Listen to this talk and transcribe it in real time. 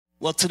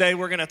Well, today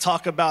we're going to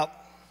talk about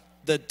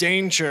the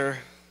danger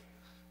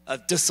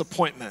of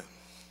disappointment.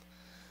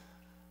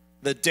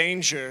 The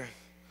danger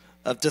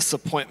of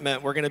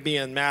disappointment. We're going to be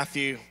in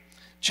Matthew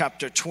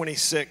chapter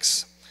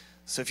 26.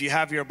 So if you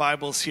have your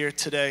Bibles here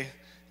today,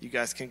 you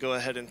guys can go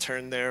ahead and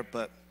turn there,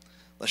 but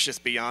let's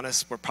just be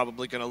honest, we're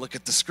probably going to look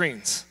at the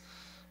screens.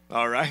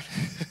 All right?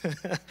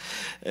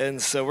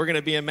 And so we're going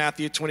to be in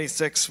Matthew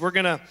 26. We're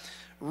going to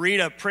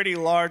read a pretty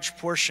large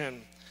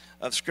portion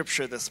of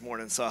Scripture this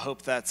morning, so I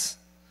hope that's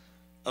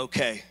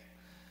okay.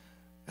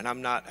 And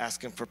I'm not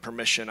asking for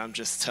permission. I'm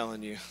just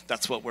telling you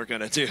that's what we're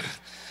going to do.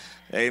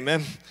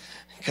 Amen?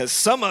 Because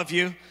some of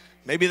you,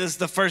 maybe this is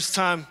the first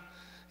time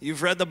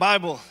you've read the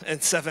Bible in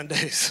 7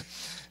 days.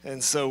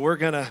 And so we're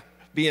going to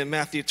be in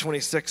Matthew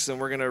 26, and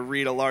we're going to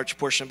read a large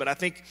portion. But I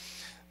think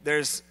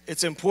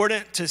it's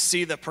important to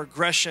see the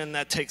progression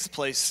that takes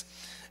place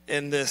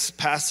in this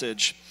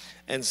passage.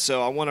 And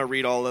so I want to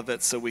read all of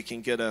it so we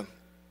can get an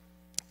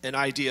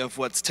idea of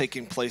what's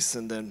taking place,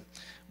 and then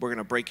we're going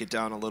to break it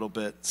down a little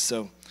bit.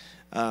 So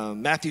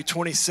Matthew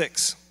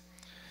 26.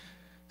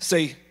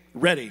 Say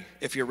ready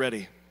if you're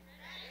ready.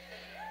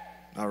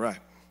 All right.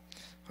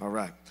 All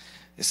right.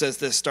 It says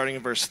this starting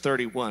in verse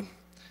 31.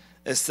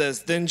 It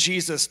says, "Then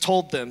Jesus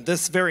told them,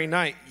 'This very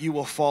night you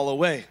will fall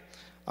away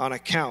on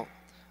account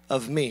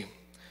of me.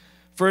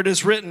 For it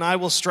is written, I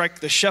will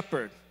strike the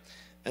shepherd,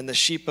 and the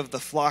sheep of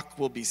the flock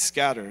will be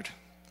scattered.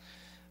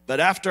 But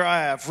after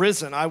I have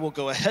risen, I will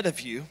go ahead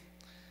of you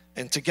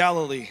into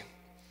Galilee.'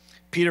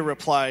 Peter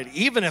replied,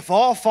 'Even if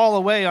all fall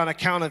away on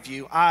account of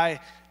you, I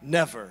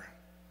never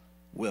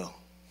will.'"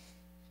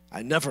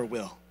 I never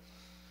will.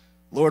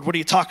 "Lord, what are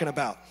you talking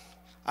about?"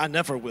 "I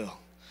never will."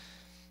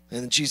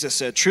 And Jesus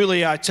said,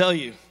 "Truly I tell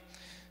you,"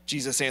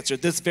 Jesus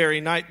answered, "this very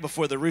night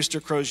before the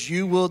rooster crows,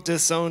 you will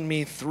disown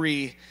me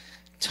 3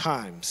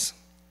 times.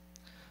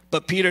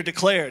 But Peter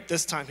declared,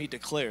 this time he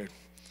declared,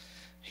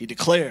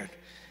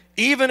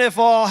 even if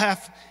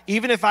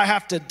I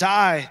have to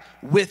die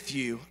with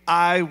you,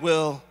 I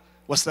will,"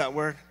 what's that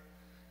word?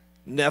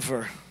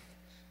 Never.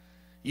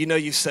 You know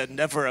you said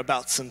never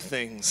about some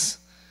things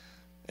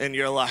in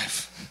your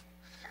life.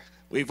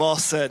 We've all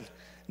said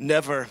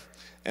never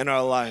in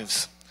our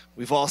lives.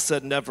 We've all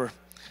said never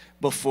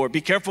before.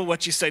 Be careful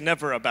what you say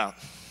never about.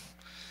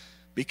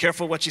 Be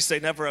careful what you say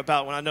never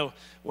about.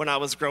 When I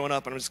was growing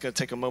up, and I'm just going to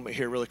take a moment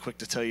here really quick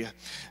to tell you.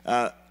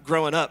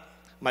 Growing up,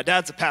 my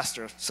dad's a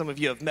pastor. Some of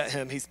you have met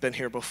him. He's been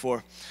here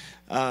before.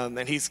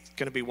 And he's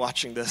going to be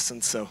watching this.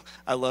 And so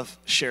I love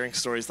sharing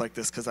stories like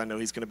this because I know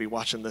he's going to be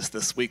watching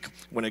this week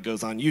when it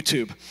goes on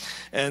YouTube.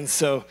 And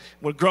so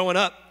when growing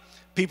up,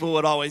 people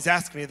would always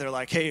ask me, they're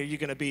like, "Hey, are you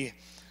going to be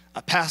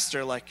a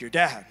pastor like your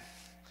dad?"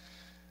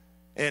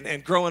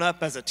 And growing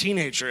up as a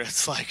teenager,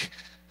 it's like,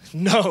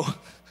 no.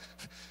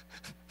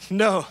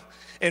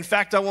 In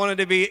fact, I wanted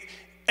to be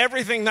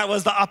everything that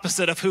was the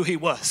opposite of who he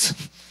was.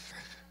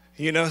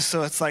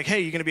 So it's like, "Hey,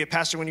 you going to be a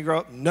pastor when you grow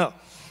up?" No.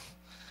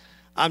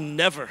 I'm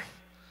never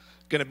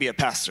going to be a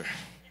pastor.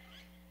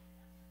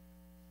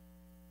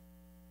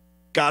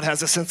 God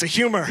has a sense of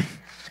humor.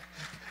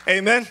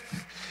 Amen?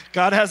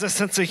 God has a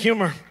sense of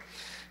humor.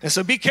 And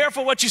so be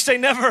careful what you say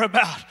never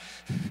about,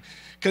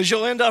 because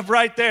you'll end up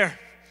right there.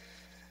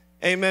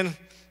 Amen.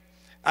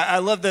 I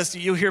love this.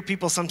 You hear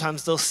people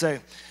sometimes, they'll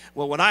say,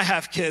 "Well, when I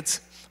have kids,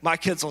 my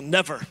kids will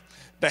never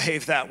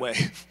behave that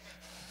way."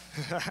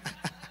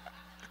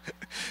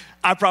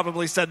 I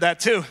probably said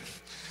that too,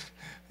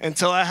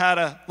 until I had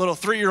a little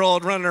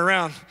 3-year-old running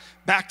around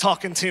back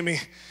talking to me.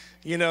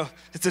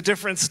 It's a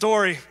different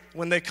story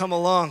when they come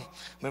along.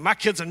 My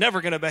kids are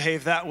never going to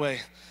behave that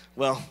way.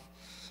 Well,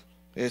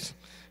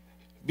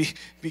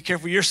 be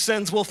careful. Your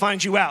sins will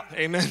find you out.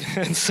 Amen.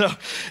 And so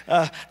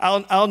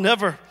I'll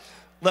never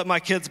let my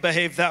kids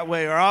behave that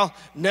way, or I'll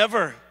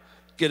never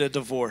get a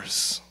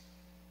divorce.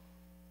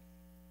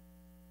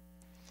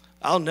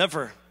 I'll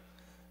never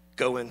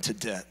go into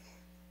debt.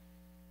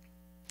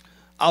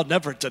 I'll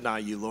never deny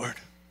you, Lord.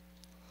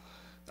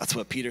 That's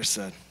what Peter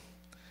said.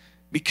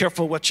 Be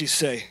careful what you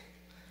say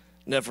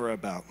never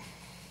about.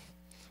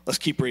 Let's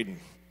keep reading.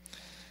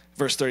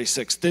 Verse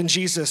 36. "Then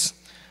Jesus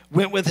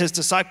went with his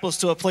disciples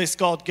to a place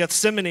called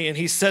Gethsemane, and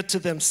he said to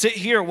them, 'Sit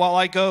here while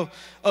I go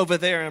over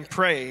there and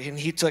pray.' And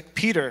he took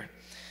Peter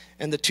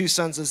and the 2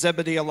 sons of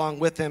Zebedee along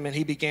with him, and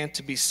he began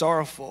to be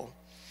sorrowful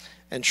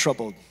and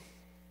troubled.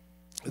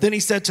 Then he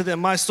said to them,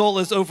 'My soul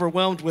is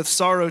overwhelmed with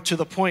sorrow to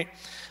the point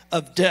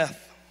of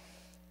death.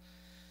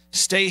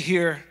 Stay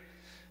here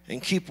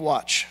and keep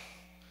watch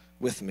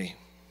with me.'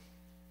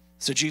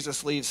 So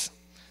Jesus leaves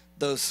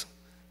those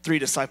 3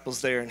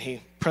 disciples there, and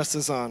he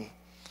presses on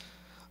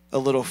a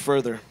little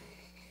further.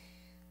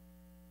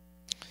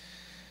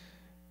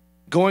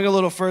 Going a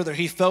little further,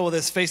 he fell with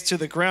his face to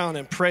the ground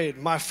and prayed,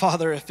 'My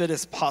Father, if it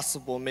is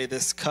possible, may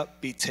this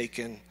cup be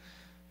taken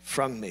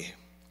from me.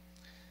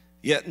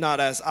 Yet not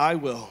as I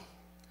will,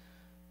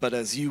 but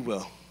as you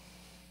will.'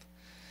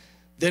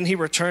 Then he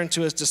returned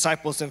to his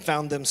disciples and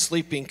found them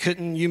sleeping.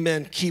 'Couldn't you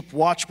men keep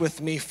watch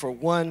with me for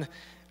 1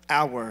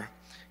 hour?'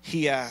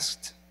 He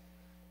asked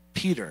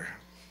Peter.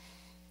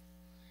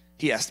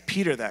 he asked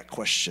Peter that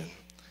question.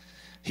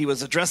 He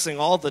was addressing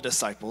all the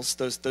disciples,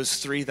 those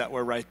three that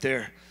were right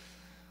there.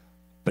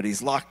 But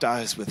he's locked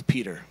eyes with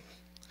Peter.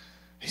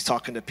 He's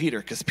talking to Peter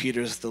because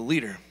Peter's the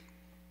leader.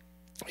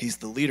 He's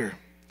the leader.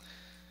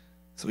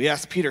 So he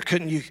asked Peter,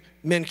 couldn't you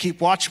men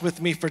keep watch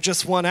with me for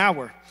just 1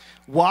 hour?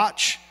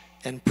 Watch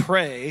and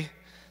pray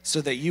so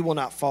that you will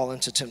not fall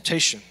into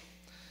temptation.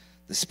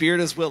 The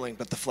spirit is willing,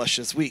 but the flesh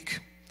is weak.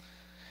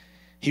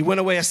 He went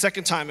away a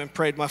second time and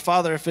prayed, my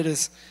Father, if it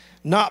is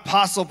not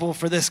possible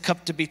for this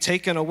cup to be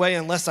taken away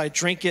unless I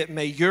drink it,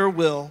 may your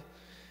will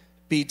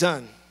be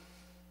done.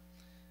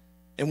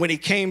 And when he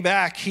came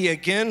back, he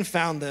again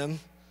found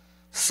them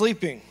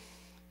sleeping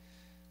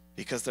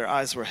because their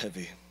eyes were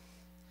heavy.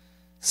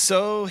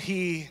 So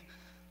he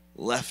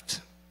left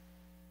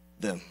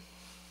them.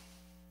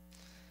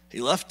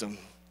 He left them.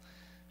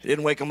 He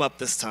didn't wake them up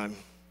this time.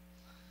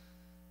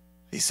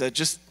 He said,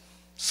 just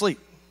sleep.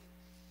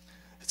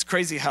 It's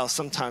crazy how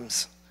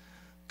sometimes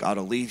God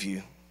will leave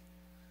you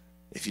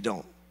if you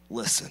don't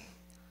listen.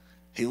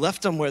 He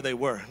left them where they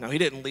were. Now, he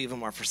didn't leave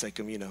them or forsake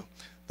them,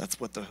 That's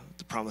what the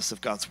promise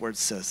of God's word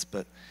says.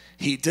 But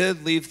he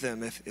did leave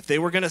them. If they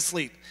were going to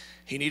sleep,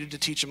 he needed to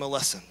teach them a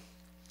lesson.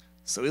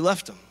 So he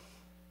left them.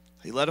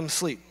 He let them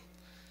sleep.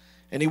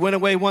 And he went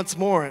away once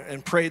more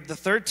and prayed the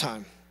third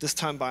time, this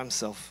time by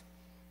himself,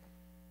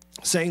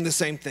 saying the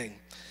same thing.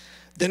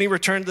 Then he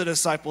returned to the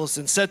disciples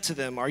and said to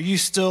them, are you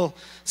still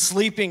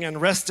sleeping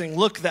and resting?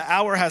 Look, the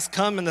hour has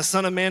come and the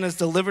Son of Man is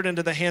delivered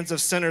into the hands of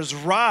sinners.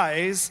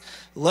 Rise,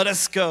 let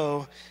us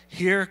go.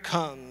 Here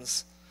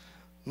comes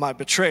my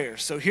betrayer.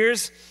 So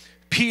here's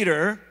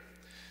Peter,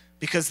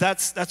 because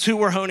that's who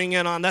we're honing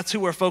in on. That's who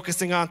we're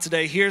focusing on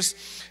today. Here's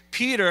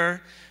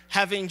Peter,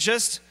 having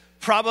just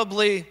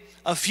probably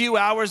a few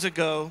hours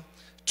ago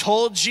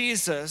told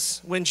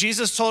Jesus, when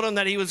Jesus told him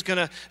that he was going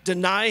to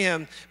deny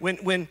him,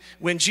 when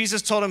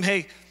Jesus told him,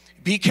 hey,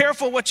 be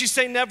careful what you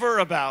say never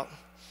about,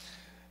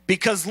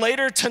 because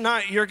later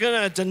tonight you're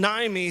going to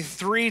deny me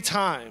 3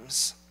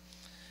 times.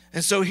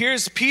 And so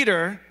here's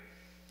Peter,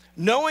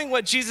 knowing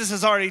what Jesus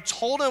has already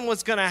told him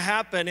was going to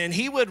happen, and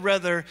he would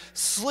rather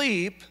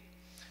sleep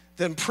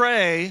than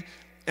pray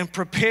and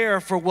prepare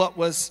for what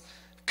was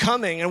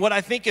coming. And what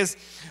I think is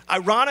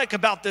ironic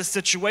about this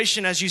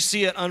situation as you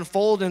see it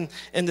unfold in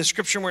the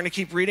scripture, we're going to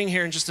keep reading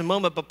here in just a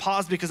moment, but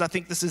pause because I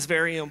think this is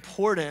very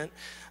important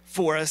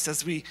for us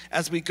as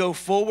we go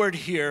forward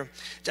here.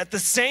 At the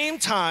same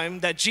time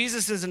that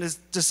Jesus and his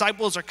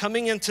disciples are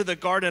coming into the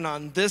garden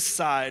on this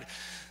side,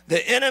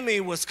 the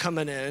enemy was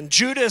coming in.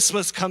 Judas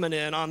was coming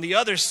in on the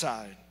other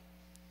side.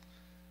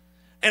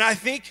 And I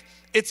think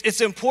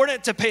it's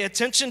important to pay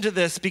attention to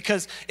this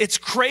because it's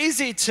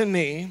crazy to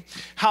me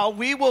how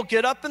we will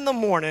get up in the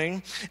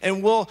morning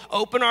and we'll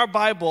open our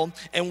Bible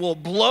and we'll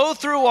blow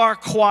through our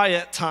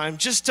quiet time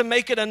just to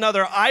make it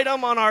another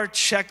item on our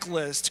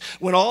checklist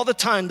when all the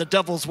time the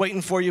devil's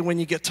waiting for you when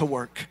you get to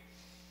work.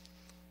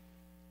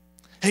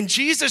 And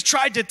Jesus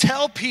tried to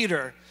tell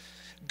Peter,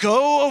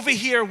 go over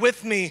here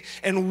with me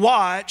and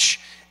watch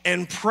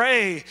and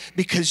pray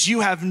because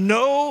you have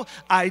no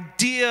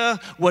idea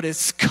what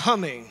is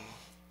coming.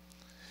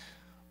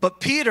 But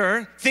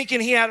Peter,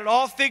 thinking he had it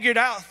all figured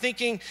out,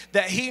 thinking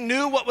that he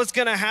knew what was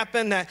going to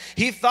happen, that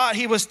he thought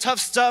he was tough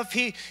stuff,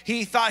 he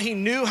thought he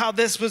knew how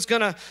this was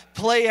going to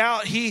play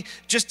out, he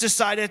just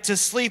decided to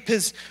sleep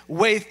his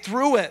way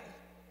through it.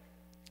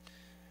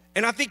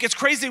 And I think it's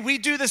crazy. We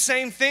do the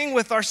same thing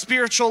with our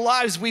spiritual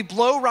lives. We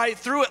blow right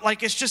through it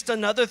like it's just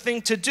another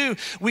thing to do.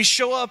 We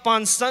show up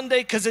on Sunday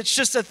because it's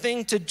just a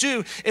thing to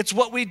do. It's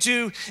what we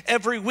do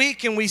every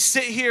week. And we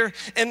sit here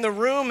in the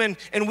room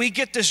and we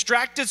get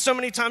distracted so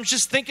many times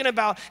just thinking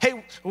about,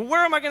 hey,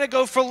 where am I going to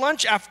go for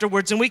lunch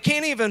afterwards? And we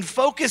can't even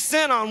focus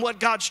in on what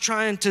God's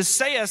trying to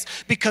say us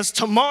because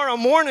tomorrow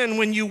morning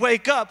when you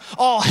wake up,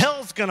 all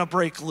hell's going to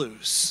break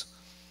loose.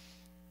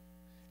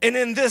 And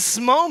in this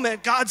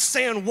moment, God's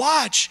saying,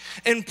 watch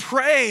and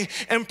pray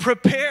and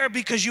prepare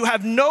because you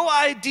have no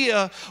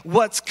idea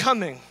what's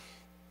coming.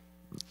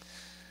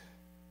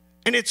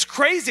 And it's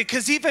crazy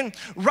because even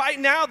right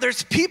now,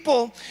 there's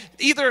people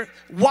either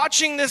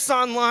watching this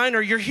online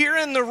or you're here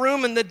in the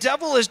room and the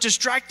devil is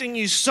distracting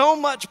you so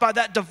much by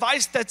that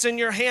device that's in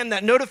your hand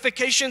that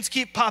notifications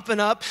keep popping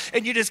up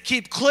and you just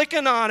keep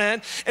clicking on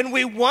it. And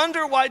we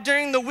wonder why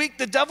during the week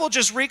the devil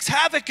just wreaks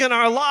havoc in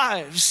our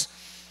lives.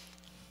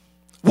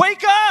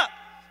 Wake up!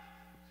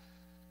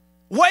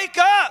 Wake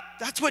up!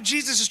 That's what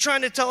Jesus is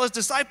trying to tell his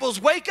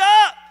disciples. Wake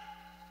up!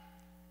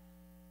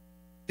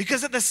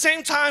 Because at the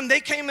same time they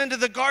came into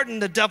the garden,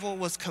 the devil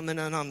was coming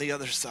in on the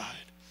other side.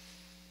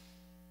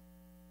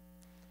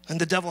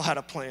 And the devil had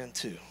a plan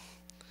too.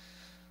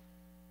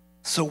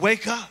 So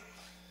wake up.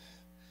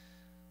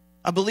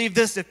 I believe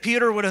this, if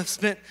Peter would have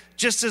spent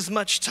just as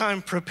much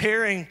time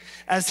preparing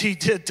as he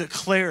did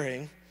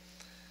declaring,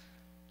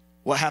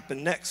 what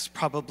happened next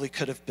probably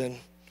could have been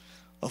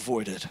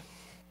avoided.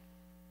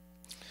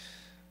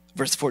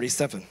 Verse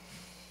 47.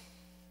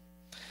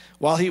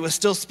 While he was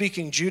still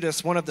speaking,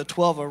 Judas, one of the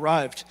 12,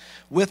 arrived.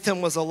 With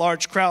him was a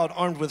large crowd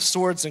armed with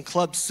swords and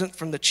clubs sent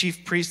from the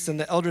chief priests and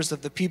the elders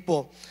of the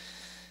people.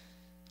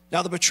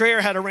 Now the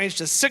betrayer had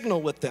arranged a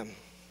signal with them.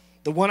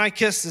 The one I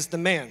kissed is the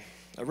man.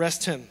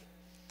 Arrest him.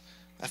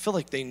 I feel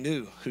like they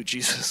knew who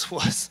Jesus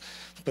was,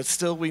 but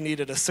still we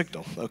needed a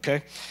signal,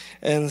 okay?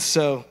 And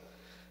so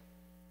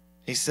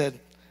he said,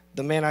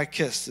 the man I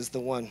kissed is the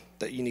one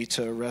that you need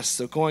to arrest.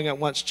 So going at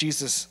once to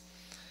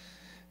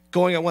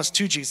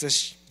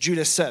Jesus,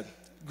 Judas said,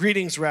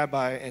 greetings,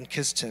 Rabbi, and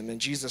kissed him.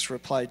 And Jesus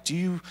replied,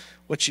 do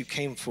what you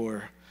came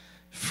for,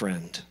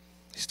 friend.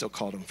 He still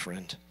called him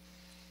friend.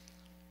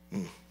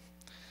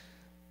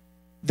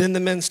 Then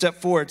the men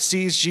stepped forward,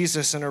 seized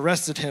Jesus, and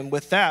arrested him.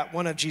 With that,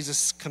 one of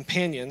Jesus'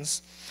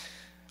 companions,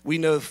 we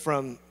know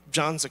from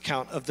John's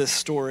account of this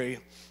story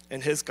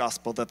in his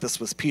gospel that this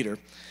was Peter.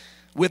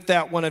 With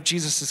that, one of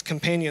Jesus'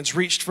 companions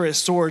reached for his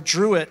sword,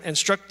 drew it, and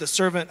struck the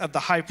servant of the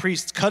high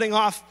priest, cutting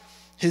off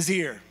his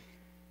ear.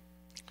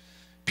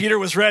 Peter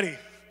was ready.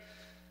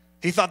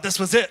 He thought this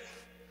was it.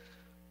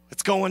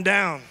 It's going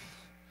down.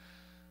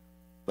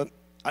 But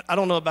I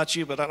don't know about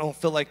you, but I don't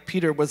feel like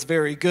Peter was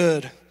very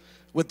good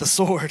with the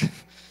sword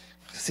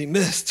because he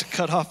missed and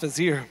cut off his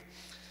ear.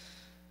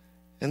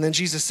 And then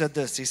Jesus said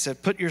this. He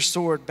said, put your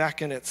sword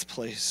back in its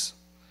place.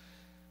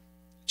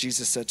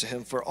 Jesus said to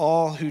him, for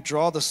all who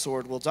draw the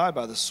sword will die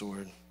by the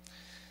sword.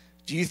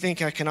 Do you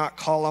think I cannot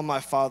call on my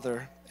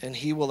Father, and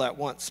he will at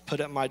once put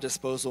at my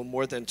disposal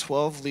more than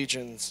 12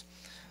 legions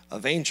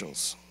of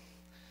angels?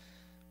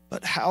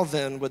 But how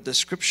then would the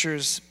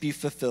scriptures be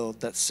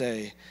fulfilled that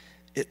say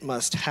it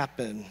must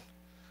happen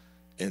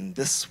in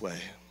this way?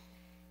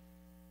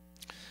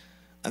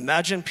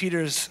 Imagine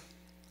Peter's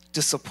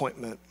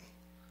disappointment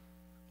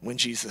when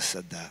Jesus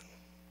said that.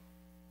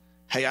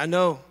 Hey, I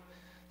know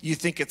you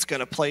think it's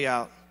going to play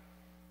out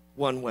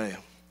one way,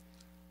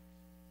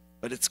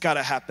 but it's got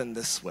to happen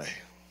this way.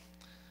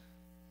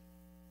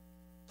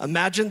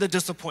 Imagine the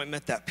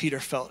disappointment that Peter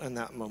felt in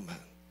that moment.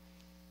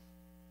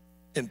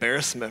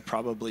 Embarrassment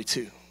probably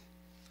too,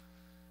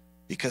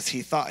 because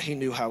he thought he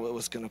knew how it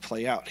was going to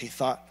play out. He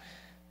thought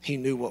he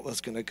knew what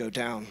was going to go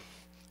down,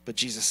 but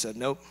Jesus said,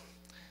 nope,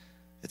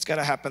 it's got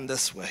to happen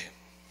this way.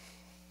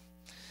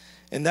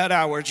 In that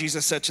hour,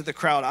 Jesus said to the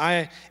crowd,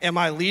 am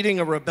I leading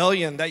a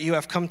rebellion that you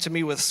have come to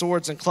me with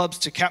swords and clubs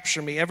to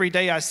capture me? Every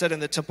day I sat in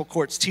the temple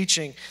courts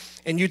teaching,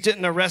 and you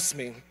didn't arrest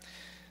me.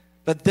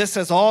 But this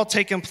has all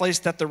taken place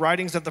that the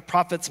writings of the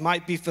prophets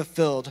might be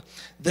fulfilled.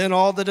 Then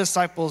all the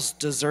disciples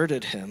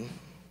deserted him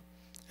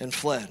and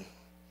fled.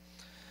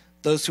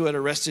 Those who had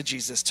arrested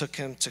Jesus took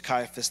him to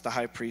Caiaphas, the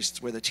high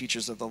priest, where the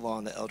teachers of the law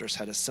and the elders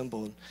had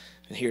assembled.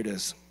 And here it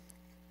is.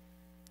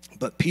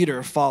 But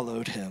Peter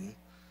followed him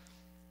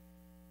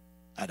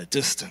at a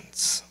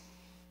distance.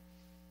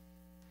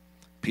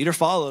 Peter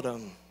followed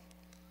him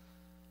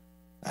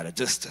at a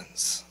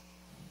distance.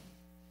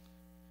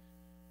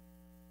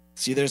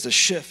 See, there's a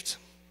shift.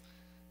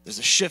 There's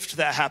a shift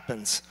that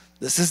happens.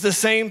 This is the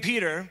same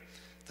Peter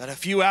that a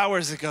few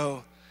hours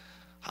ago,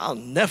 I'll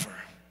never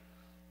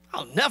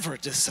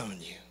disown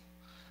you.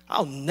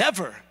 I'll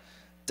never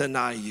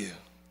deny you.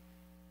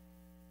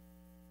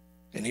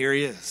 And here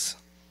he is.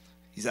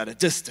 He's at a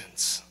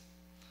distance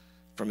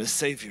from his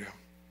Savior.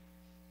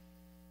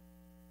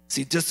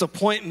 See,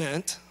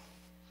 disappointment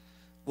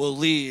will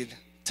lead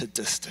to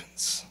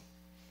distance.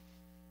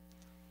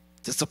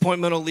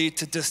 Disappointment will lead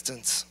to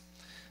distance.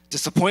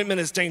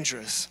 Disappointment is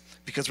dangerous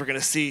because we're going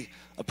to see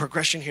a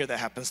progression here that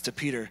happens to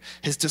Peter.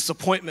 His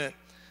disappointment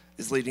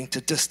is leading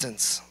to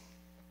distance.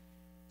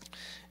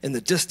 And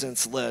the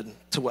distance led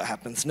to what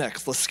happens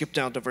next. Let's skip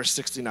down to verse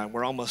 69.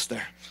 We're almost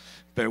there.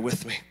 Bear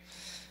with me.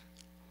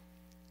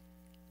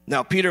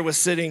 Now, Peter was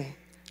sitting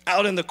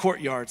out in the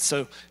courtyard.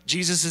 So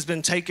Jesus has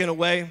been taken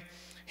away.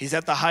 He's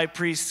at the high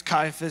priest,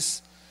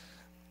 Caiaphas,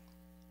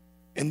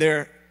 and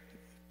they're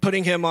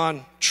putting him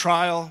on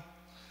trial.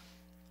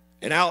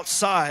 And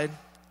outside,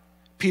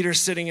 Peter's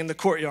sitting in the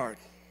courtyard.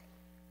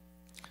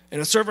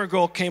 And a servant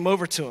girl came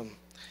over to him.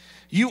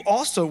 You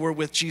also were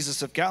with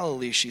Jesus of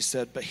Galilee, she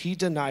said, but he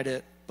denied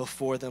it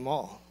before them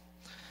all.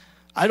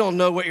 I don't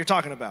know what you're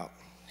talking about,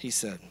 he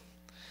said.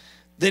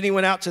 Then he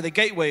went out to the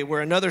gateway where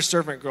another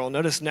servant girl,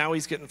 notice now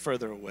he's getting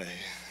further away.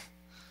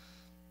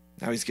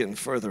 Now he's getting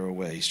further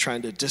away. He's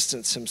trying to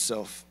distance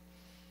himself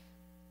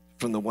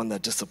from the one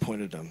that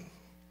disappointed him.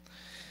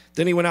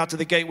 Then he went out to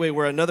the gateway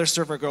where another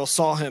servant girl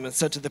saw him and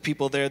said to the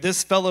people there,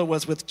 this fellow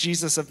was with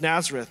Jesus of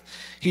Nazareth.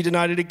 He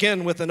denied it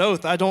again with an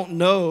oath. I don't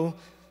know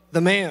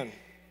the man.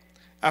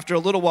 After a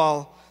little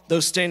while,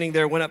 those standing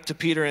there went up to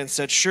Peter and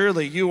said,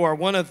 surely you are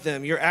one of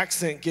them. Your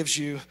accent gives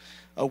you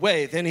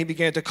away. Then he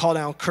began to call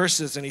down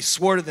curses and he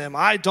swore to them,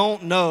 I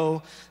don't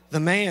know the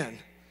man.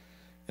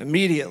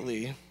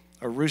 Immediately,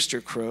 a rooster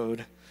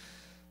crowed.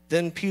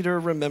 Then Peter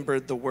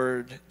remembered the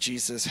word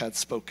Jesus had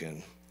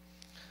spoken.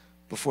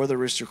 Before the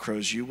rooster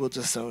crows, you will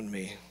disown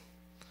me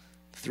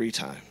 3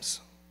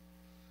 times.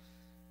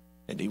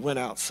 And he went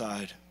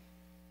outside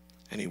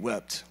and he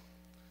wept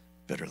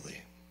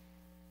bitterly.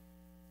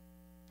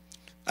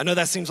 I know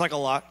that seems like a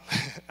lot.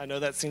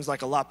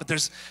 But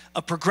there's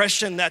a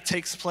progression that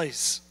takes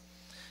place.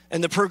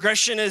 And the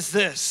progression is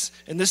this,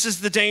 and this is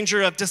the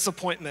danger of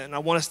disappointment, and I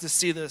want us to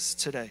see this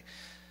today.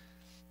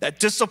 That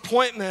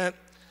disappointment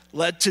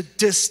led to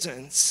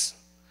distance,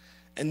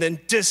 and then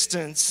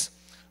distance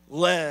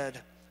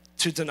led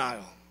to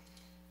denial.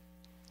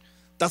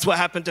 That's what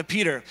happened to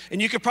Peter.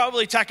 And you could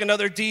probably tack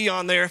another D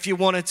on there if you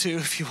wanted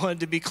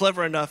to be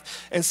clever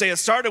enough, and say it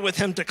started with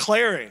him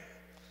declaring,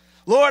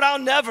 Lord, I'll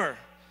never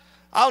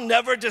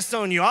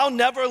disown you. I'll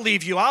never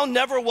leave you. I'll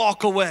never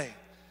walk away.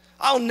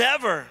 I'll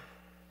never.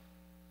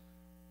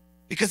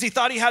 Because he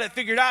thought he had it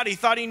figured out. He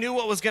thought he knew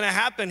what was going to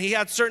happen. He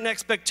had certain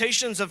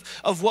expectations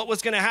of what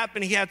was going to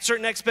happen. He had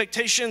certain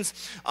expectations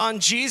on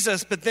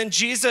Jesus, but then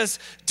Jesus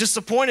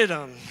disappointed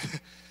him.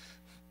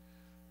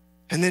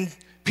 And then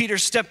Peter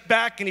stepped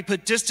back and he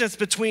put distance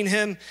between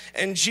him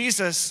and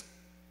Jesus.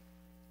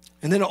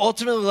 And then it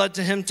ultimately led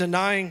to him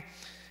denying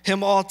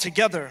him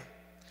altogether.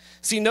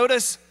 See,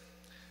 notice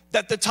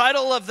that the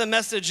title of the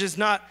message is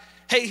not,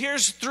 hey,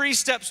 here's 3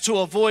 steps to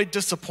avoid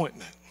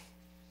disappointment.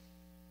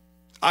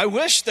 I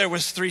wish there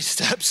was 3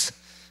 steps.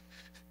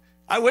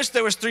 I wish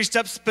there was 3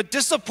 steps, but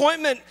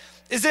disappointment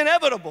is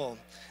inevitable.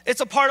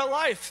 It's a part of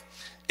life.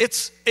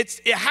 It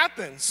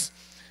happens.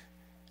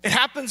 It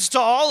happens to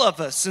all of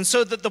us. And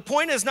so the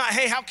point is not,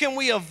 hey, how can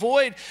we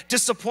avoid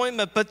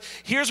disappointment? But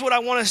here's what I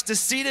want us to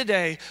see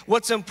today.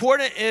 What's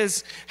important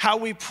is how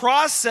we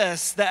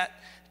process that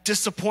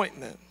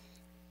disappointment.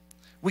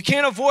 We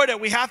can't avoid it.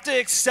 We have to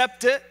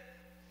accept it.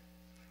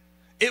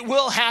 It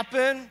will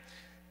happen.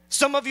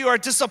 Some of you are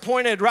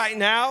disappointed right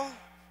now.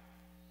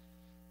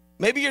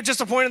 Maybe you're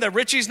disappointed that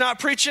Richie's not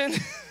preaching.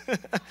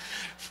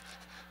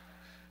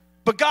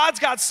 But God's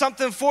got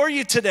something for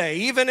you today.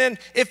 Even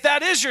if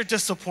that is your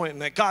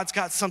disappointment, God's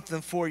got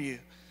something for you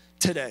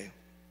today.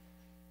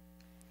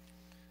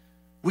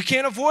 We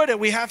can't avoid it.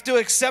 We have to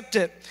accept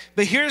it.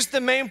 But here's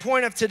the main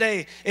point of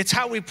today. It's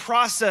how we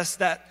process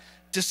that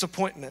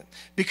disappointment.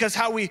 Because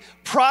how we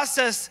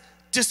process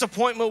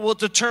disappointment will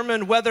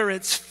determine whether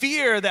it's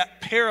fear that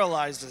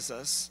paralyzes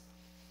us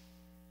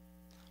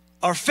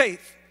or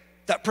faith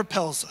that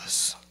propels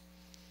us.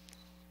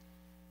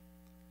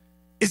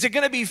 Is it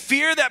going to be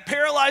fear that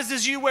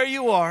paralyzes you where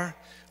you are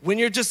when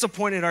you're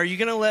disappointed? Are you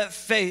going to let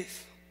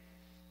faith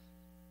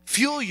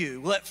fuel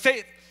you? Let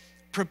faith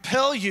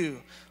propel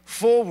you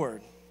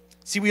forward?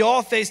 See, we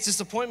all face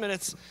disappointment.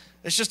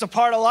 It's just a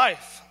part of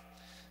life.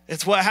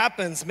 It's what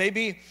happens.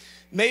 Maybe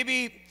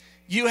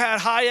you had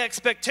high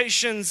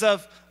expectations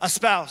of a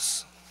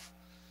spouse,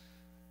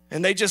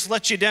 and they just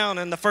let you down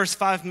in the first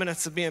 5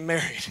 minutes of being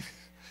married.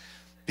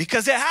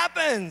 Because it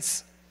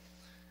happens.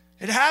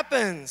 It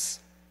happens.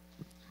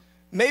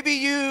 Maybe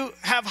you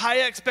have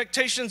high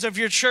expectations of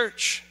your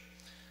church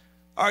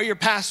or your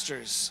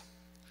pastors.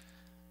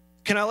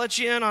 Can I let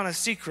you in on a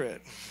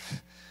secret?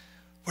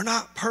 We're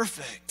not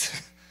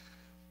perfect.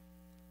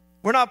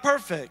 We're not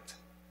perfect.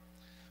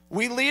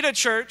 We lead a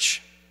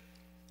church,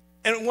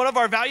 and one of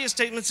our value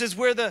statements is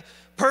we're the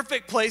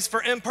perfect place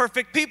for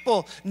imperfect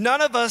people.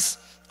 None of us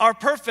are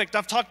perfect.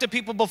 I've talked to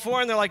people before,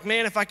 and they're like,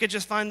 man, if I could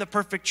just find the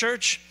perfect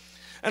church.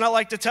 And I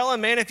like to tell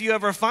them, man, if you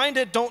ever find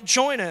it, don't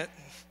join it.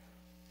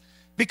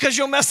 Because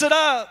you'll mess it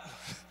up.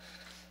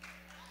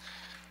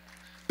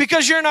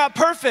 Because you're not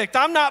perfect.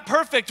 I'm not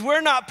perfect.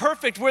 We're not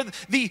perfect. We're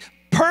the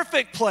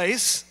perfect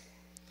place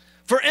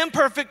for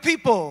imperfect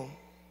people.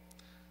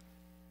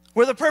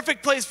 We're the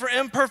perfect place for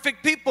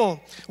imperfect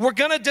people. We're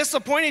going to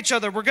disappoint each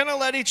other. We're going to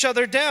let each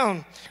other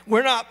down.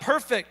 We're not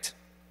perfect.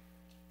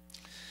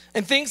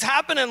 And things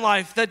happen in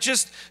life that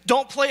just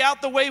don't play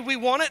out the way we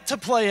want it to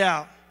play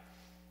out.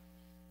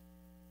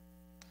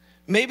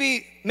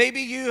 Maybe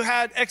you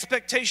had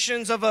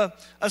expectations of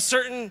a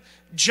certain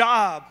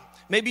job.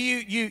 Maybe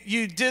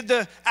you did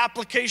the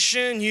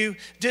application, you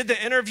did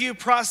the interview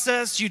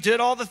process, you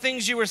did all the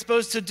things you were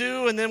supposed to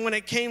do, and then when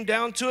it came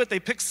down to it, they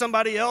picked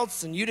somebody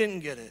else and you didn't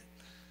get it.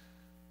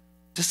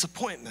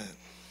 Disappointment.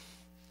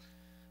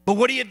 But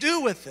what do you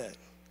do with it?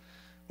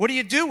 What do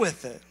you do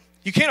with it?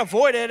 You can't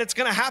avoid it. It's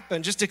going to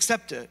happen. Just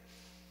accept it.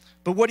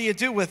 But what do you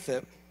do with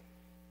it?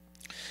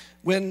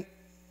 When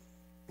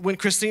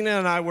Christina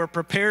and I were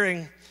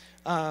preparing,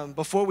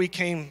 before we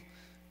came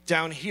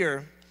down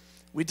here,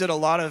 we did a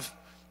lot of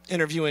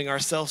interviewing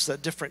ourselves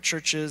at different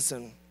churches,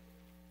 and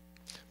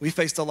we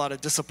faced a lot of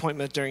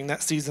disappointment during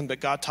that season, but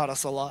God taught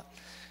us a lot.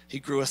 He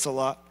grew us a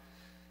lot.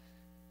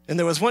 And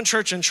there was one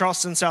church in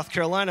Charleston, South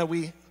Carolina,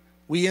 we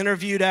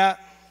interviewed at.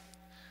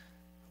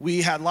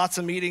 We had lots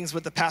of meetings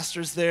with the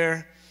pastors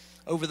there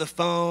over the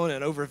phone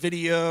and over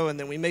video, and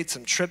then we made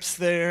some trips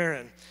there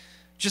and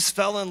just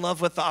fell in love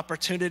with the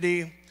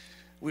opportunity.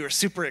 We were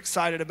super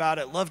excited about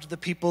it, loved the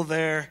people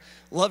there,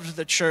 loved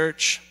the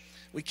church.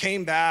 We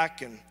came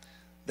back and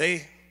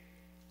they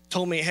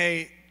told me,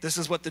 hey, this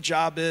is what the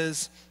job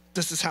is.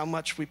 This is how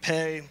much we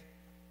pay.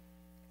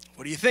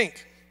 What do you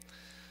think?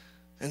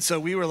 And so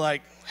we were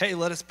like, hey,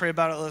 let us pray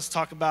about it. Let's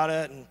talk about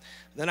it. And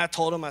then I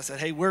told them, I said,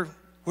 hey, we're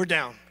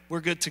down.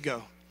 We're good to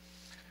go.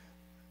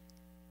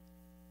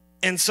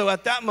 And so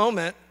at that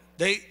moment,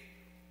 they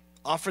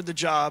offered the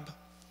job.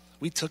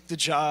 We took the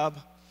job.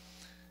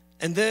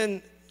 And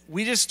then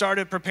we just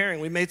started preparing.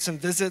 We made some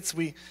visits.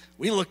 We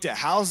looked at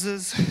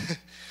houses.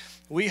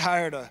 We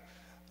hired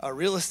a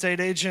real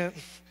estate agent.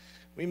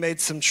 we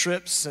made some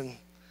trips, and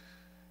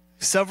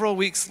several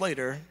weeks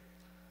later,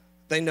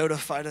 they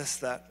notified us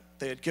that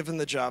they had given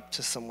the job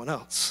to someone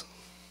else.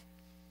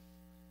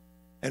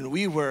 And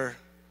we were,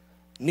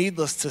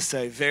 needless to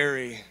say,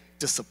 very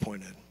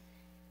disappointed.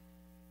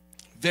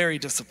 Very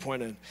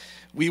disappointed.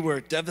 We were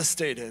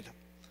devastated.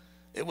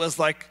 It was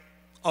like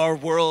our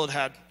world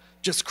had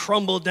just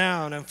crumbled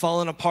down and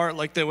fallen apart,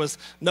 like there was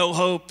no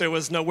hope, there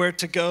was nowhere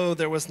to go,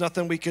 there was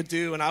nothing we could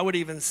do, and I would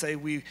even say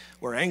we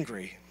were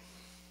angry.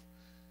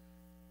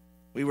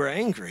 We were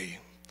angry.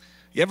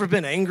 You ever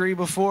been angry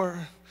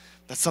before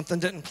that something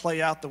didn't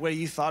play out the way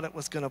you thought it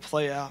was going to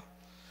play out?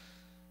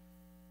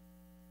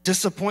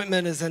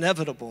 Disappointment is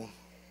inevitable.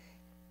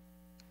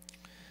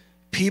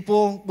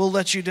 People will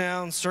let you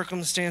down.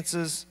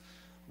 Circumstances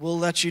will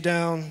let you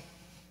down.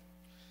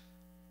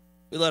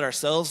 We let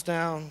ourselves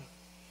down.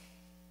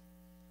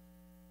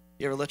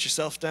 You ever let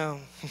yourself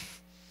down?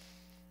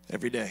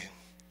 Every day.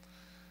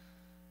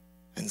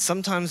 And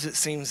sometimes it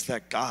seems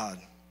that God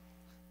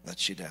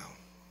lets you down.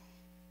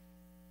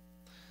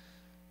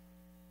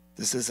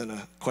 This isn't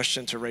a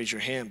question to raise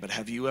your hand, but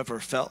have you ever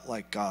felt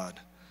like God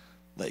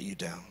let you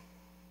down?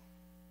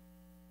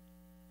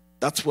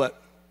 That's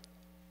what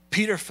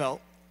Peter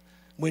felt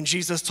when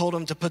Jesus told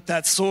him to put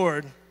that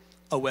sword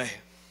away.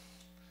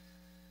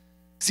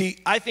 See,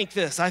 I think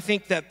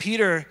that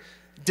Peter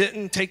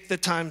didn't take the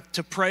time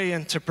to pray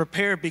and to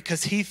prepare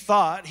because he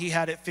thought he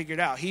had it figured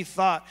out. He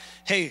thought,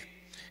 hey,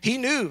 he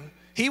knew.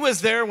 He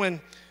was there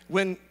when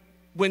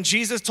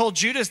Jesus told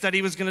Judas that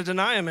he was going to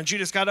deny him and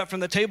Judas got up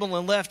from the table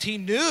and left. He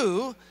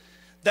knew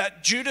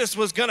that Judas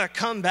was going to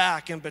come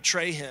back and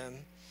betray him.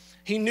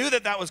 He knew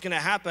that that was going to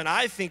happen.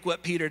 I think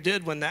what Peter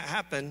did when that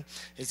happened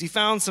is he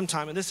found some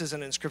time, and this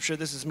isn't in scripture,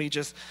 this is me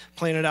just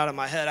playing it out in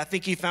my head. I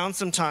think he found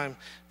some time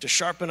to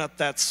sharpen up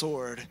that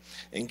sword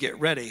and get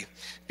ready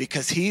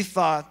because he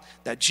thought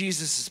that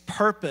Jesus'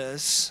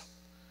 purpose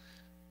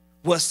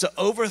was to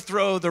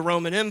overthrow the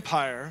Roman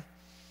Empire,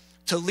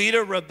 to lead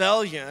a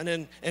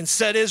rebellion and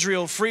set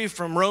Israel free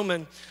from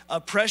Roman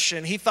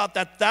oppression. He thought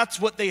that that's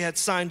what they had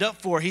signed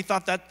up for. He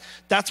thought that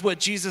that's what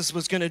Jesus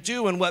was going to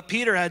do. And what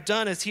Peter had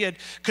done is he had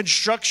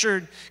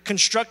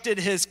constructed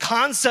his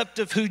concept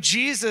of who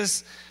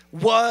Jesus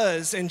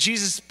was and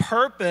Jesus'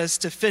 purpose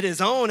to fit his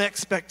own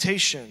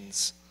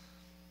expectations.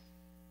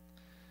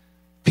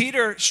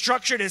 Peter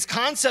structured his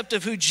concept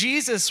of who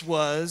Jesus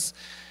was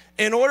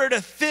in order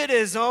to fit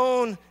his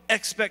own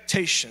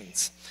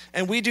expectations.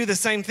 And we do the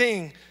same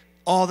thing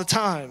all the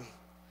time.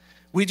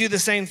 We do the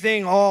same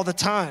thing all the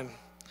time.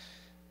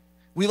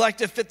 We like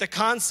to fit the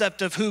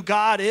concept of who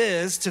God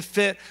is to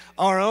fit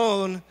our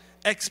own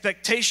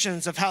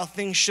expectations of how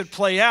things should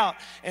play out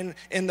and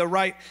in the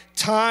right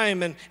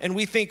time. And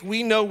we think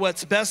we know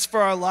what's best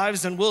for our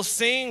lives, and we'll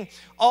sing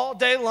all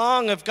day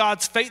long of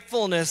God's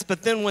faithfulness,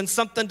 but then when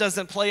something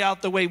doesn't play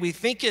out the way we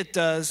think it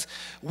does,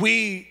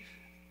 we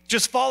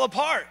just fall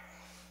apart.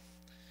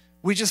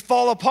 We just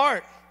fall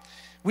apart.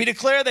 We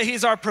declare that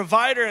he's our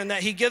provider and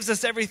that he gives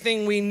us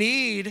everything we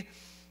need.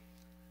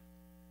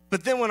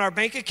 But then when our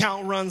bank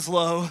account runs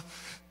low,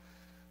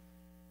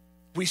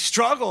 we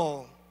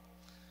struggle.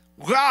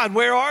 God,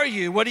 where are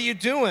you? What are you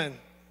doing?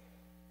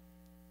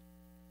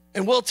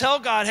 And we'll tell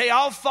God, hey,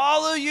 I'll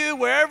follow you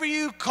wherever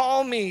you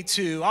call me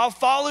to. I'll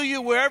follow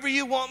you wherever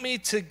you want me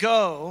to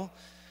go,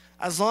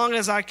 as long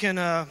as I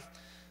can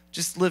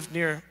just live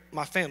near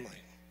my family.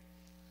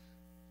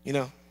 You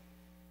know,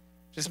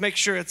 just make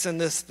sure it's in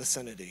this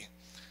vicinity.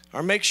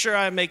 Or make sure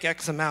I make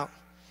X amount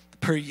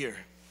per year.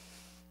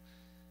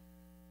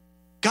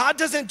 God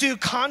doesn't do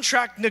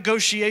contract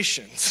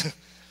negotiations.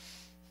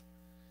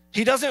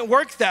 He doesn't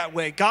work that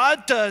way.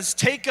 God does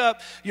take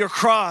up your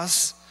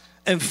cross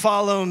and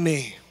follow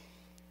me.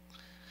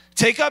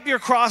 Take up your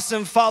cross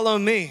and follow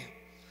me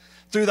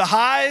through the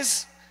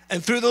highs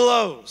and through the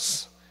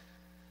lows,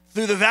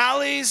 through the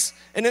valleys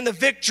and in the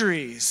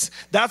victories.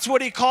 That's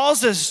what he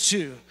calls us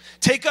to.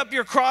 Take up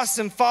your cross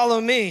and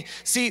follow me.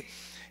 See,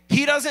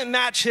 he doesn't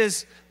match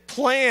his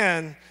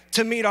plan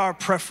to meet our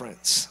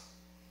preference.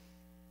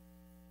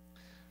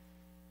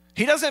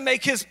 He doesn't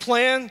make his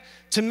plan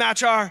to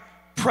match our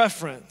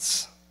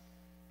preference.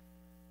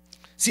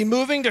 See,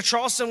 moving to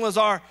Charleston was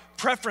our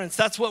preference.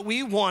 That's what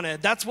we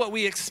wanted. That's what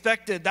we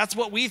expected. That's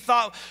what we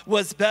thought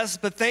was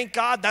best. But thank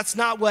God that's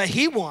not what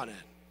he wanted.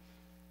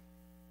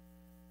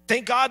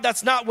 Thank God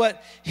that's not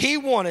what he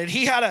wanted.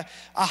 He had a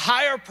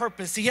higher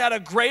purpose. He had a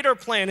greater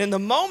plan. In the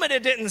moment,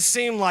 it didn't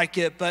seem like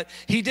it, but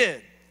he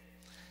did.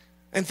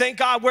 And thank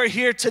God we're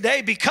here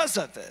today because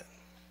of it.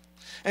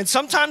 And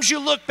sometimes you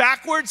look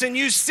backwards and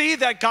you see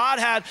that God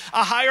had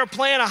a higher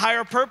plan, a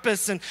higher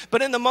purpose.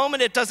 But in the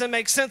moment, it doesn't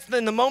make sense.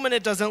 In the moment,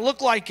 it doesn't look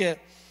like it.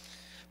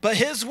 But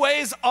his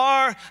ways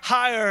are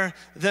higher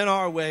than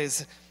our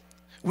ways.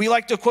 We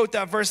like to quote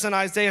that verse in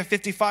Isaiah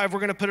 55. We're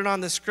going to put it on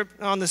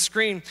the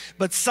screen.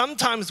 But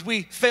sometimes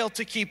we fail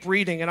to keep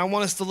reading. And I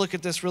want us to look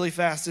at this really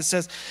fast. It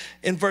says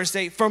in verse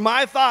 8, "For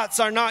my thoughts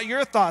are not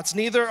your thoughts,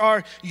 neither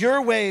are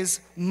your ways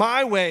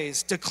my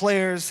ways,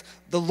 declares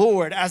the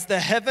Lord. As the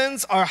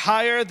heavens are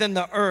higher than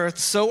the earth,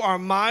 so are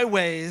my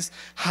ways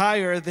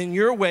higher than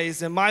your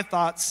ways, and my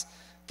thoughts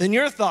than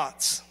your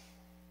thoughts."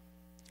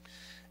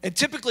 And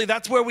typically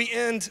that's where we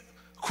end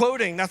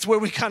quoting. That's where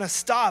we kind of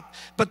stop.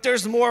 But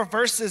there's more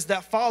verses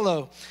that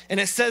follow.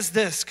 And it says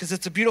this, because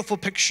it's a beautiful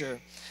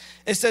picture.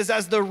 It says,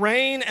 "As the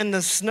rain and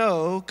the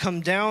snow come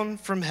down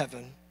from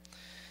heaven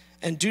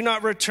and do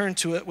not return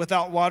to it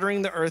without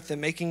watering the earth and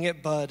making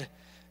it bud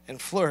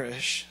and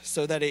flourish,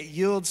 so that it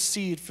yields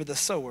seed for the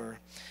sower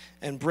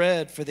and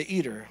bread for the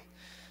eater,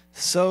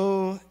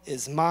 so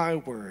is my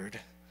word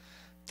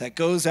that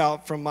goes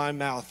out from my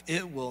mouth.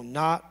 It will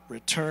not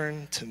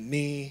return to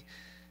me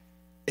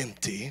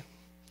empty."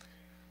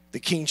 The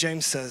King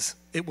James says,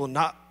 "It will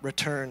not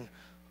return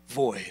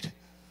void."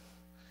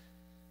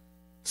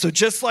 So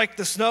just like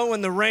the snow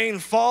and the rain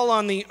fall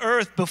on the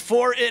earth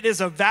before it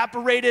is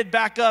evaporated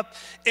back up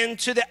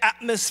into the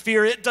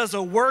atmosphere, it does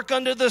a work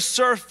under the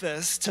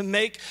surface to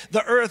make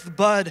the earth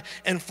bud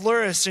and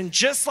flourish. And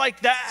just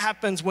like that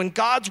happens when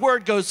God's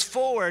word goes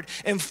forward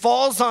and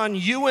falls on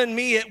you and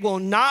me, it will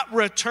not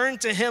return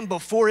to him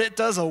before it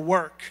does a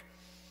work.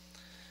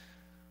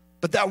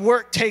 But that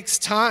work takes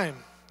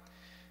time.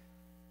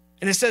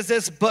 And it says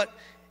this, "But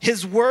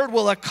his word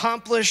will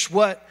accomplish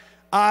what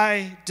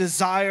I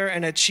desire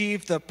and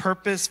achieve the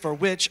purpose for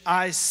which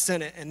I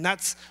sent it." And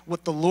that's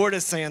what the Lord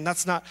is saying.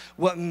 That's not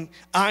what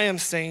I am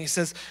saying. He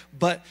says,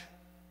 but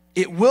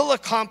it will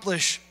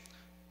accomplish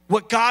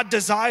what God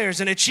desires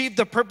and achieve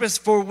the purpose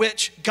for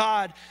which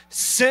God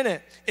sent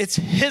it. It's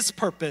his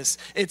purpose.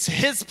 It's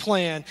his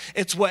plan.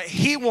 It's what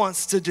he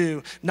wants to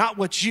do, not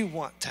what you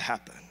want to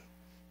happen.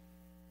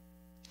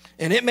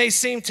 And it may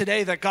seem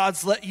today that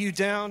God's let you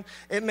down.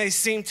 It may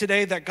seem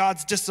today that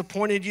God's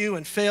disappointed you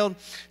and failed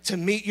to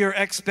meet your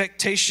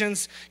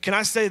expectations. Can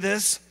I say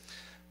this?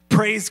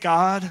 Praise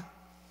God.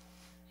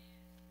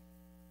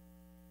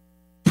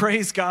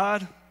 Praise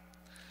God.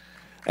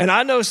 And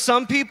I know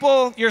some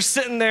people, you're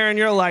sitting there and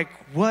you're like,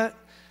 what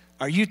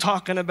are you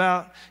talking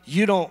about?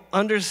 You don't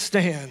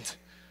understand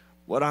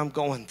what I'm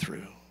going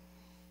through.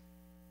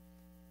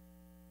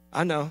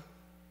 I know.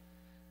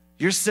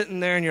 You're sitting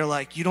there and you're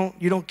like, you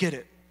don't get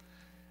it.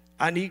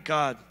 I need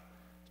God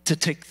to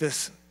take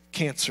this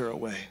cancer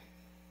away.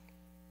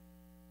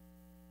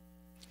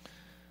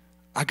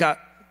 I got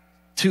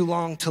too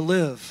long to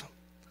live.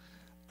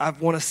 I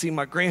want to see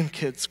my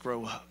grandkids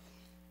grow up.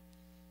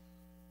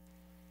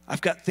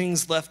 I've got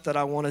things left that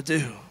I want to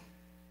do.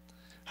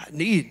 I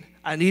need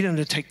him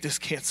to take this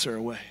cancer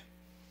away.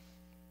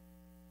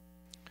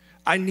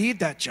 I need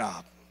that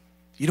job.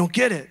 You don't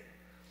get it.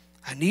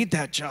 I need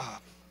that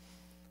job.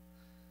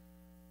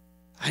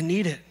 I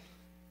need it.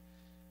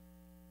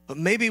 But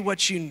maybe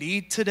what you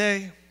need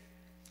today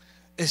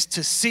is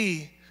to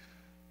see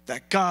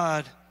that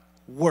God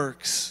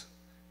works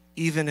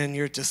even in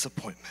your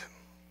disappointment.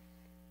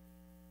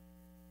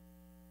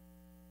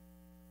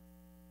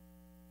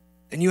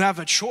 And you have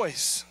a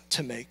choice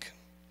to make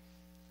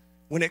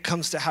when it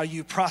comes to how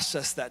you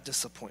process that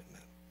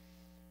disappointment.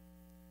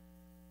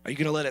 Are you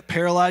going to let it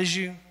paralyze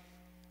you? Or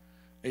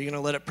are you going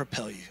to let it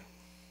propel you?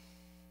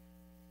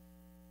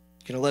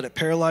 You're going to let it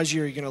paralyze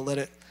you, or are you going to let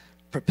it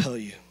propel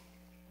you?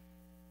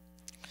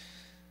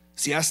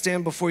 See, I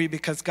stand before you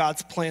because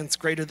God's plan's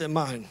greater than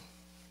mine.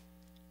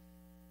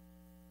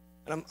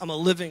 And I'm a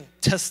living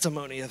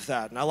testimony of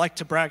that. And I like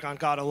to brag on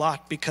God a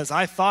lot because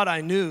I thought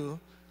I knew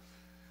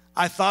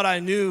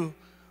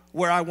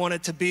where I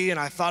wanted to be, and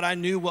I thought I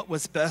knew what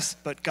was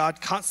best, but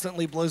God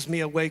constantly blows me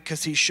away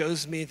because he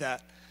shows me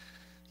that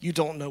you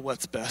don't know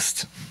what's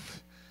best.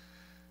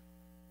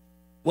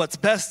 What's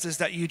best is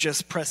that you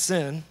just press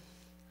in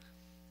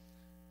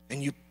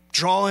and you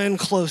draw in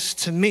close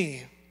to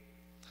me,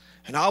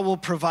 and I will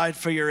provide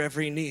for your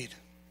every need.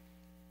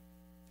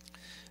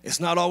 It's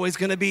not always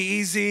going to be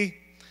easy.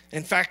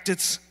 In fact,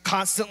 it's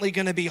constantly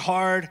going to be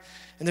hard,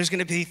 and there's going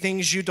to be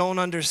things you don't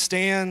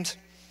understand.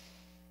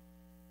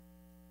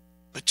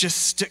 But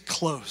just stick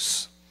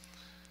close.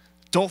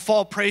 Don't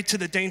fall prey to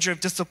the danger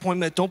of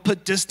disappointment. Don't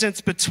put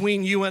distance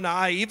between you and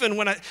I. Even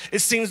when it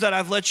seems that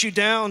I've let you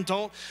down,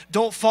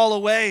 don't fall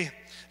away.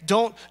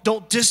 Don't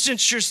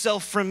distance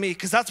yourself from me,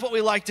 because that's what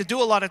we like to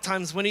do a lot of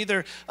times when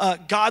either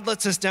God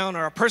lets us down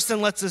or a person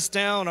lets us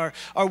down or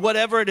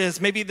whatever it is.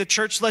 Maybe the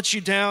church lets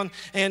you down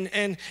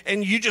and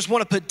you just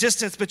want to put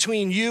distance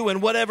between you and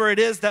whatever it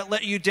is that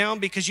let you down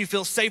because you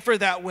feel safer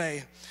that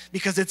way,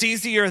 because it's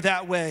easier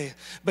that way.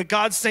 But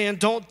God's saying,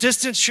 don't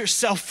distance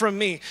yourself from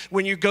me.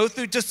 When you go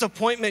through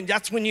disappointment,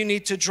 that's when you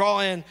need to draw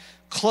in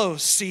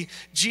close. See,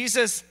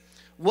 Jesus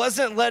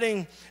wasn't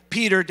letting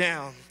Peter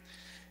down.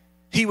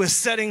 He was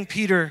setting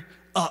Peter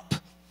up.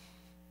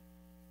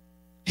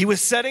 He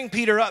was setting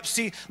Peter up.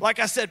 See, like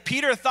I said,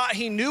 Peter thought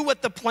he knew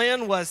what the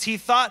plan was. He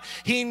thought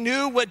he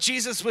knew what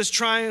Jesus was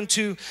trying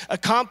to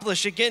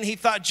accomplish. Again, he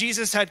thought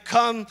Jesus had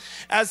come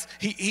as,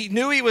 he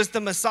knew he was the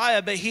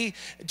Messiah, but he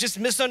just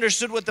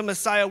misunderstood what the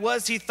Messiah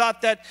was. He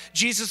thought that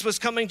Jesus was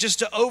coming just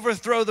to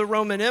overthrow the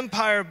Roman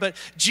Empire, but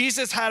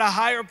Jesus had a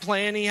higher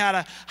plan. He had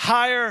a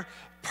higher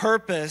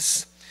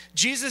purpose.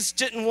 Jesus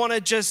didn't want to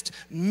just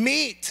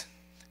meet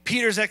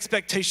Peter's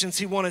expectations.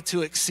 He wanted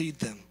to exceed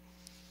them.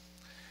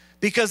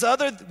 Because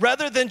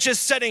rather than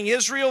just setting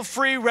Israel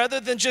free, rather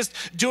than just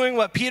doing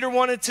what Peter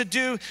wanted to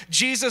do,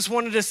 Jesus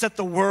wanted to set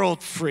the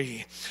world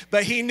free.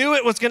 But he knew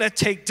it was going to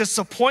take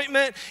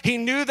disappointment. He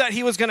knew that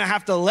he was going to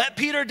have to let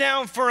Peter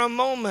down for a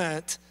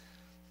moment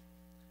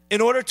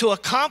in order to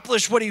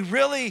accomplish what he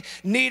really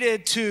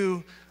needed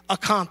to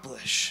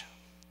accomplish.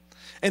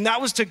 And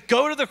that was to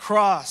go to the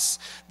cross.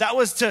 That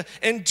was to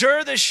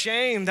endure the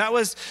shame. That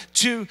was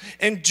to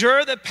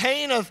endure the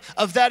pain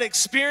of that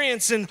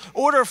experience in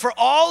order for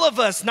all of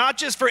us, not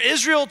just for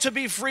Israel to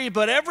be free,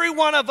 but every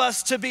one of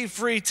us to be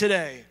free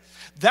today.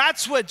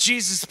 That's what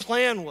Jesus'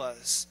 plan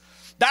was.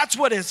 That's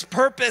what his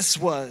purpose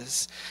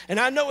was. And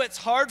I know it's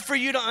hard for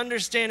you to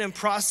understand and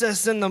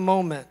process in the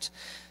moment.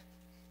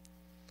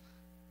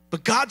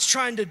 But God's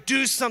trying to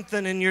do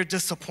something in your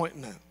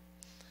disappointment.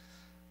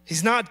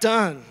 He's not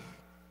done.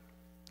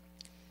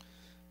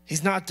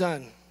 He's not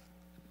done.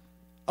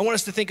 I want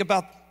us to think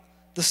about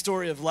the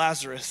story of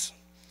Lazarus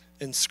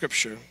in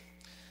Scripture.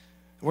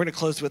 We're going to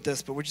close with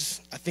this, but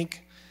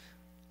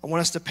I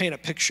want us to paint a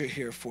picture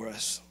here for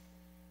us.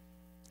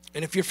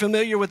 And if you're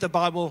familiar with the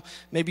Bible,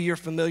 maybe you're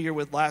familiar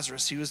with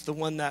Lazarus. He was the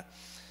one that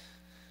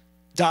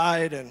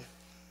died and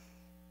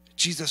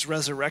Jesus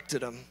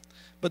resurrected him.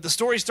 But the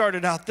story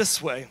started out this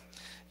way.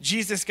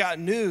 Jesus got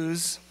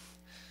news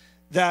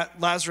that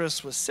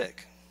Lazarus was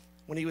sick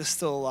when he was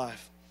still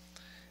alive.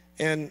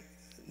 And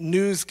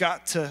news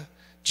got to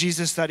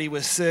Jesus that he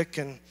was sick,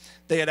 and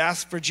they had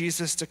asked for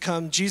Jesus to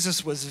come.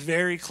 Jesus was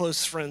very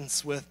close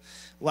friends with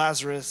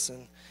Lazarus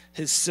and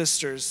his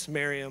sisters,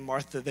 Mary and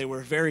Martha. They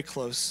were very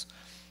close.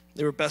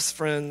 They were best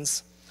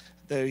friends.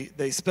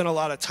 They spent a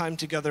lot of time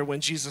together when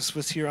Jesus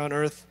was here on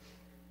earth.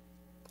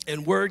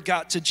 And word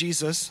got to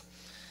Jesus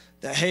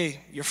that,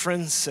 hey, your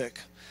friend's sick.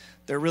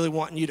 They're really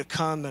wanting you to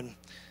come and,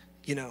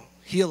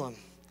 heal him.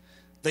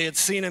 They had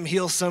seen him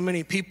heal so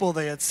many people.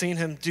 They had seen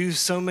him do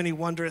so many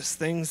wondrous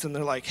things. And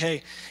they're like,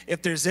 hey,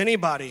 if there's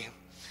anybody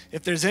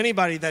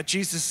that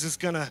Jesus is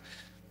going to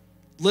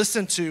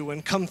listen to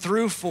and come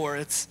through for,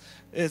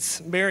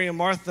 it's Mary and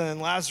Martha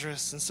and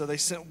Lazarus. And so they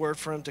sent word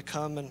for him to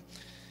come. And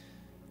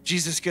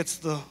Jesus gets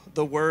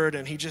the word,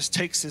 and he just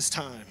takes his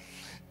time.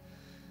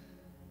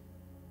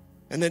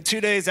 And then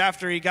 2 days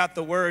after he got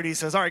the word, he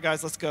says, all right,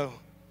 guys, let's go.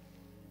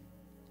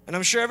 And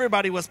I'm sure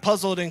everybody was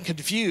puzzled and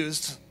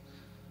confused.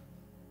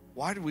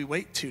 Why did we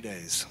wait 2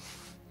 days?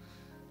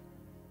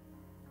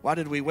 Why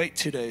did we wait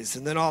 2 days?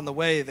 And then on the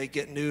way, they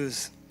get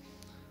news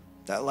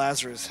that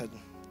Lazarus had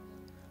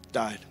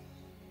died.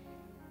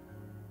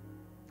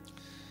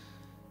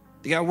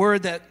 They got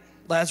word that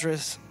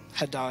Lazarus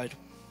had died.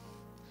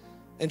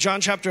 In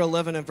John chapter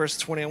 11 and verse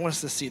 20, I want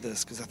us to see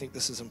this because I think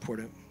this is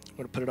important. I'm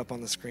going to put it up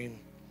on the screen.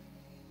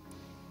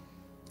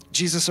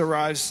 Jesus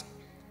arrives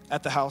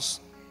at the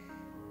house,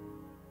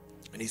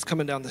 and he's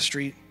coming down the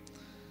street.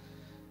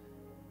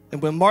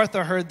 And when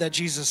Martha heard that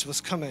Jesus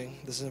was coming,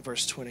 this is in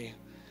verse 20,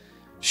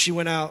 she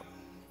went out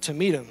to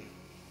meet him.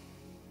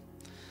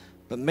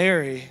 But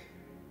Mary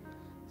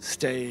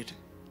stayed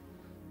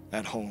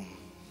at home.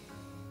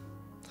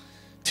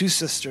 Two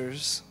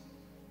sisters,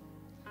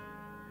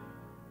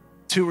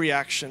 two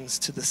reactions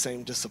to the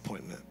same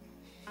disappointment.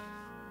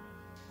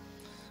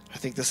 I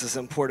think this is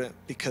important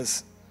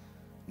because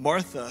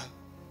Martha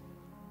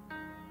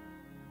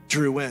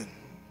drew in.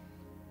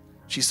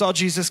 She saw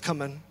Jesus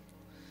coming.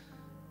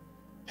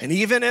 And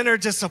even in her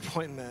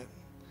disappointment,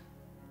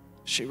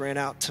 she ran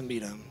out to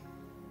meet him.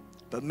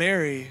 But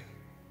Mary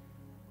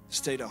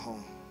stayed at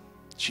home.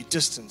 She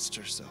distanced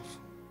herself.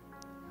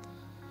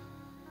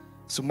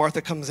 So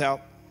Martha comes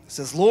out and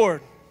says,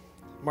 Lord,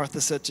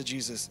 Martha said to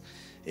Jesus,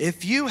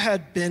 if you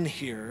had been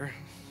here,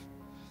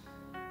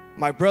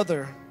 my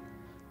brother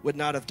would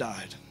not have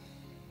died.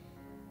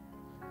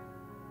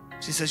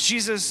 She says,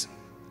 Jesus,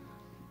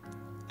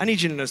 I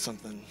need you to know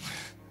something.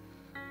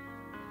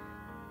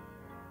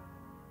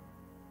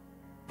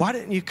 Why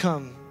didn't you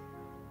come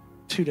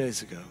 2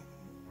 days ago?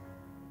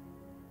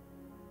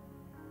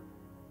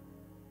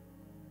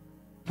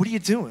 What are you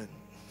doing?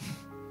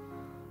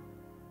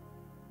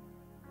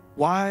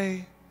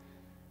 Why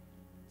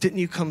didn't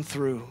you come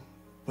through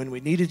when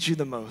we needed you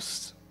the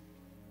most?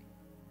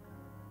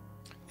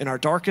 In our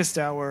darkest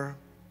hour,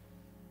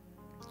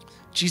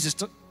 Jesus,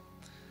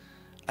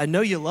 I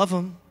know you love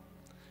him.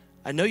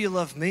 I know you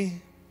love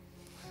me.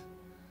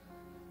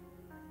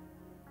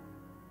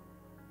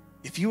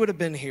 If you would have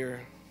been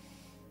here,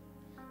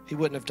 he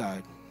wouldn't have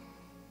died.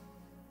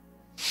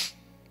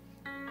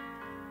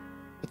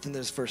 But then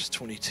there's verse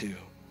 22.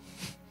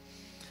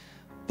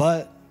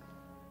 But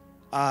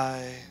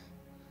I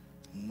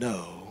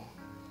know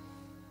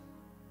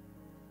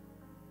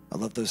I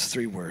love those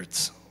 3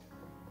 words.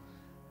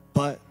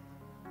 But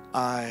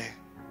I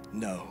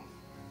know.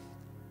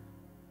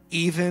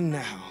 Even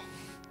now,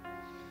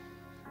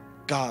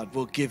 God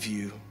will give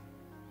you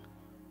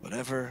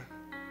whatever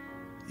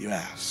you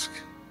ask.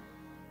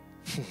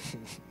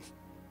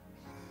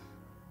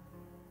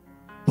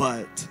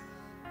 But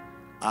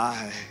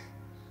I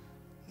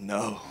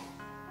know.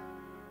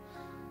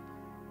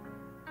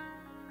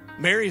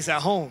 Mary's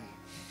at home.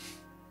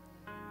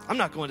 I'm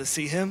not going to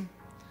see him.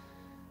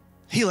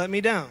 He let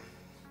me down.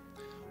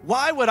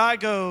 Why would I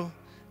go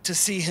to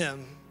see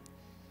him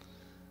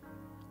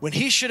when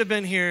he should have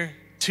been here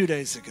 2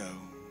 days ago?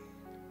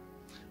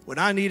 When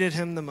I needed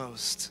him the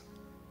most?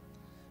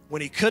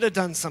 When he could have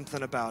done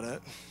something about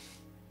it?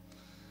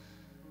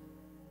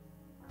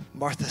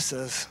 Martha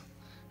says,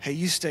 hey,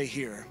 you stay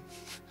here.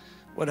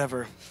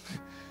 Whatever.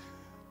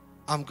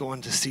 I'm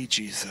going to see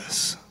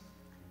Jesus.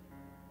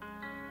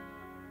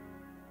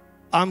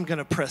 I'm going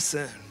to press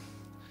in.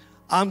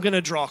 I'm going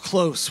to draw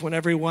close when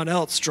everyone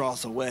else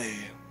draws away.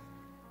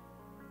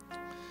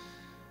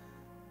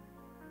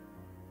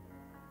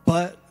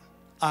 But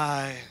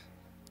I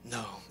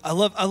know. I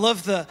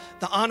love the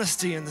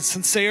honesty and the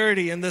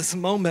sincerity in this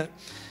moment.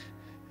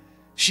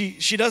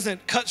 She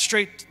doesn't cut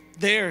straight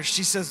there.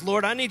 She says,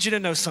 Lord, I need you to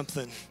know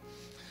something.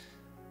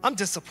 I'm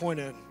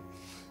disappointed.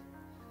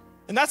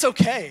 And that's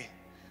okay.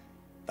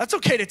 That's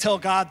okay to tell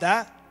God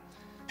that.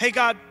 Hey,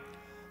 God,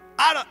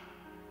 I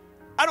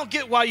don't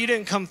get why you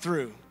didn't come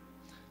through.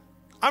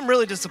 I'm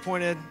really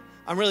disappointed.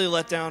 I'm really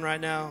let down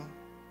right now.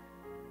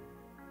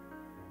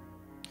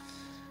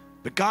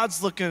 But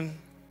God's looking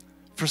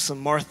for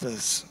some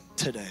Marthas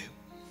today.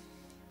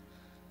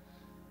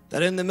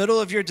 That in the middle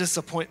of your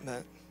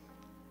disappointment,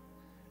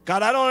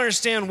 God, I don't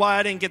understand why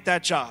I didn't get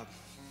that job.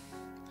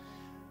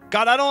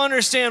 God, I don't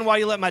understand why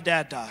you let my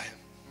dad die.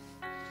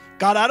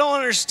 God, I don't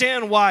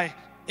understand why,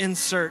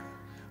 insert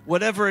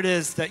whatever it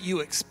is that you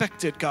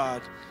expected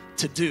God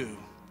to do.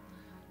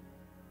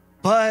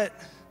 But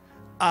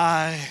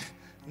I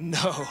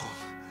know,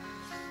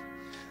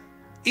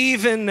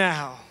 even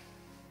now,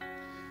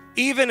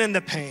 even in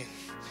the pain,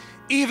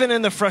 even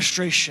in the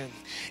frustration,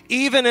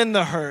 even in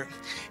the hurt,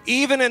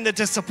 even in the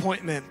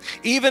disappointment,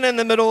 even in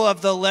the middle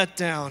of the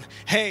letdown,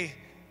 hey,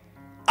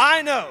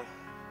 I know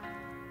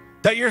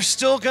that you're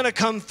still gonna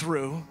come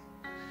through.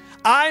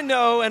 I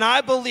know and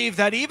I believe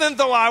that even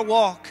though I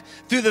walk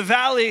through the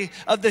valley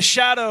of the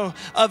shadow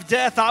of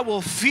death, I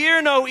will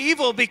fear no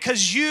evil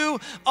because you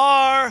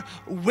are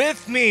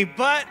with me.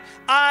 But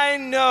I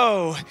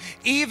know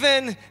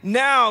even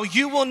now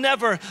you will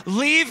never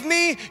leave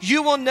me.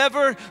 You will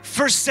never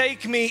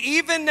forsake me.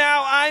 Even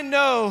now I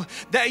know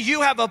that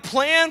you have a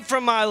plan for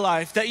my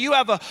life, that you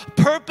have a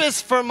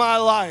purpose for my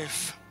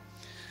life.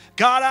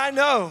 God, I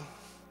know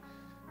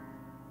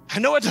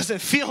it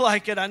doesn't feel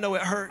like it. I know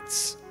it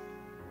hurts.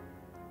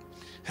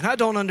 And I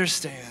don't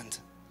understand.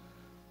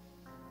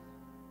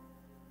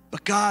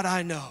 But God,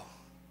 I know,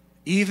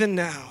 even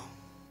now,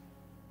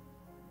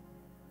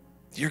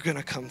 you're going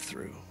to come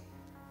through.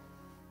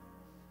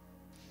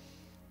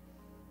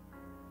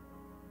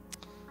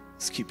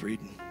 Let's keep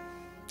reading.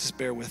 Just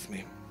bear with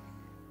me.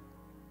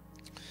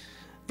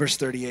 Verse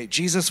 38,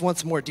 Jesus,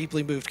 once more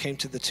deeply moved, came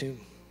to the tomb.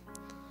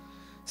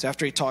 So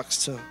after he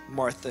talks to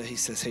Martha, he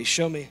says, hey,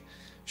 show me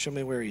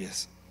where he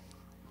is.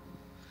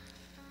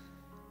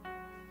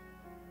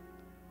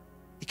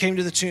 He came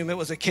to the tomb. It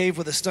was a cave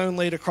with a stone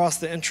laid across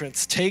the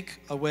entrance. Take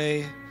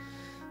away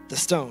the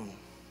stone.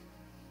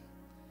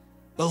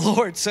 But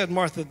Lord, said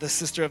Martha, the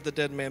sister of the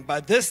dead man, by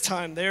this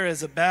time there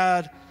is a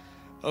bad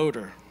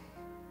odor.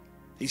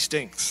 He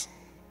stinks.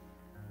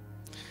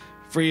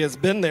 For he has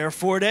been there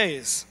 4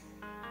 days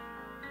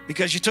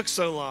because you took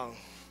so long.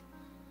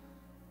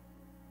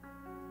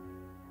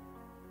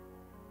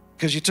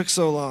 Because you took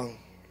so long.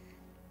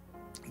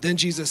 Then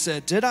Jesus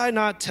said, did I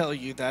not tell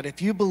you that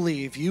if you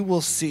believe, you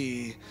will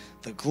see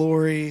the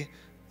glory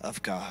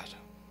of God?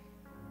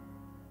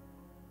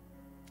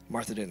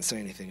 Martha didn't say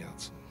anything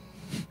else.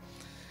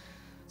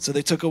 So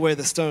they took away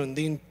the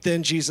stone.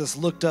 Then Jesus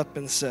looked up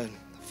and said,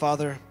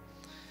 Father,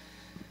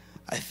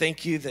 I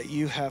thank you that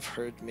you have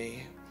heard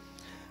me.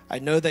 I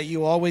know that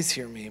you always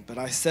hear me, but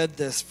I said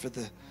this for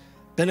the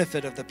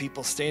benefit of the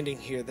people standing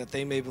here, that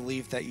they may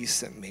believe that you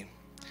sent me.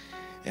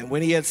 And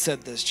when he had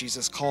said this,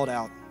 Jesus called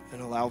out in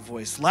a loud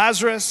voice,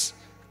 Lazarus,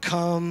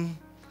 come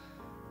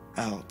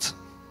out.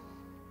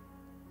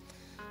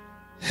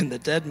 And the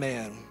dead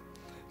man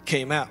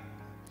came out.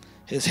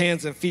 His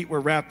hands and feet were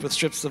wrapped with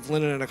strips of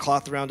linen and a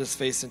cloth around his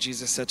face. And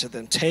Jesus said to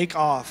them, take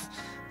off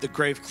the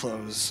grave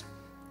clothes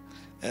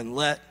and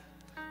let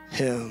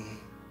him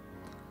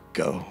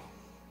go.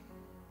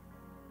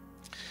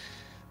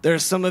 There are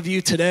some of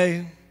you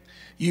today,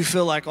 you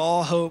feel like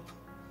all hope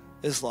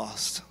is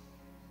lost.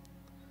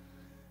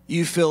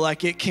 You feel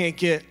like it can't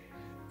get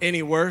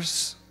any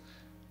worse.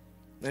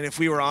 And if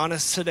we were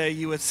honest today,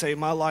 you would say,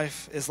 my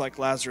life is like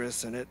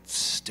Lazarus and it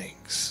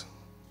stinks.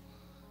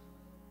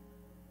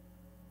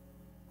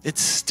 It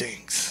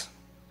stinks.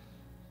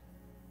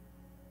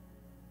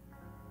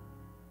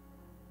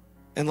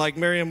 And like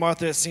Mary and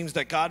Martha, it seems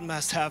that God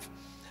must have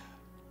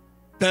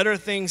better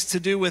things to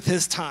do with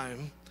his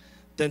time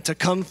than to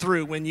come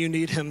through when you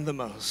need him the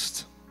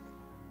most.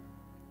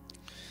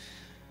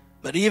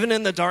 But even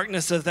in the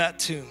darkness of that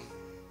tomb,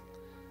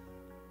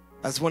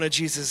 as one of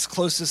Jesus'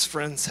 closest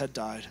friends had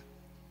died,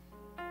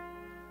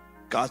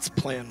 God's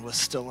plan was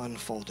still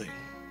unfolding.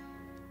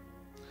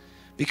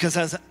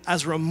 Because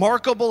as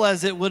remarkable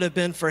as it would have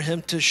been for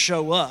him to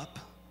show up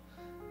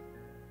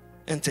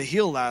and to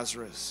heal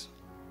Lazarus,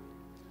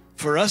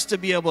 for us to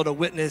be able to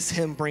witness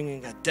him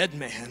bringing a dead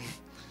man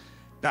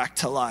back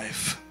to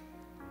life,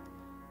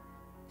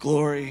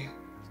 glory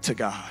to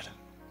God.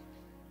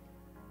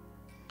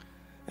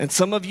 And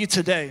some of you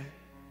today,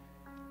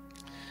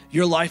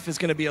 your life is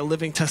going to be a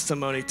living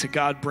testimony to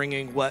God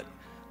bringing what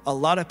a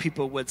lot of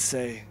people would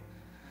say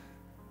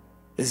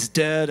is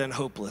dead and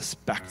hopeless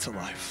back to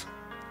life.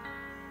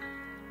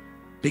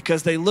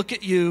 Because they look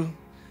at you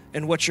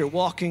and what you're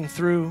walking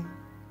through,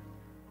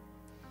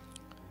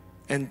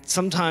 and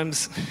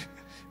sometimes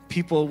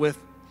people with,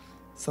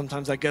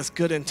 I guess,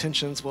 good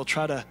intentions will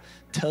try to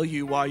tell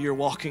you why you're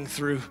walking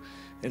through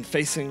and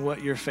facing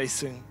what you're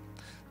facing.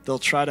 They'll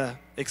try to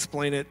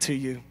explain it to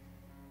you.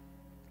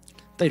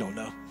 They don't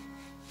know.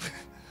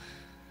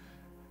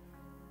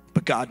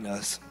 But God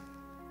knows.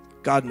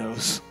 God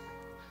knows.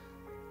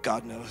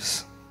 God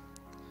knows.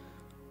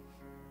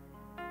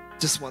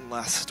 Just one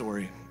last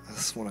story. I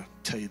just want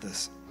to tell you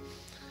this.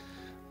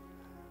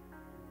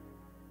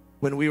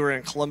 When we were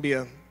in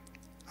Colombia,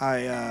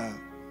 I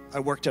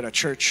worked at a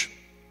church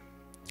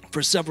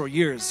for several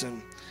years,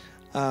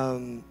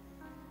 and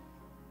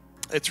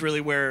it's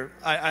really where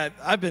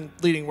I've been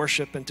leading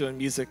worship and doing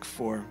music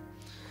for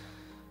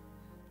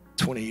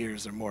 20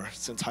 years or more,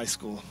 since high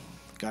school.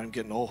 God, I'm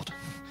getting old.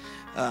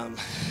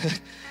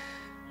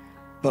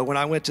 But when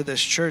I went to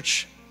this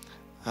church,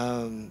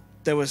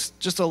 there was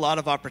just a lot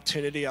of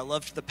opportunity. I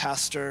loved the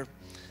pastor.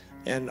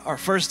 And our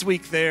first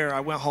week there,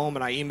 I went home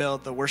and I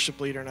emailed the worship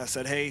leader and I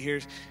said, hey,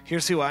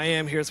 here's who I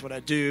am, here's what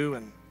I do.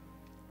 And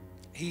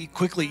he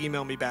quickly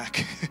emailed me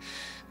back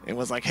and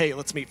was like, hey,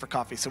 let's meet for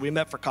coffee. So we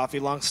met for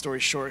coffee. Long story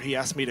short, he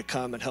asked me to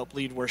come and help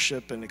lead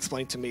worship and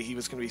explain to me he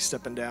was going to be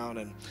stepping down.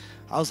 And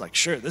I was like,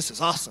 sure, this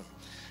is awesome.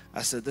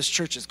 I said, this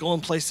church is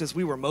going places.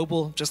 We were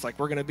mobile, just like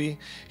we're going to be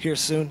here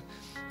soon.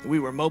 We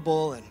were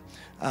mobile,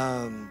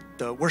 and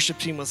the worship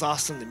team was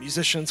awesome. The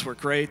musicians were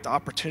great. The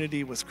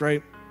opportunity was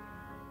great.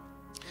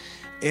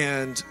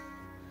 And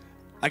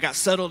I got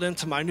settled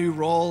into my new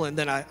role, and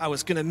then I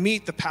was going to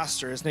meet the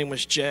pastor. His name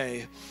was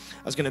Jay.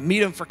 I was going to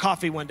meet him for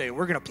coffee one day.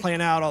 We're going to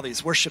plan out all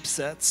these worship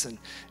sets and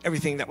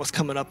everything that was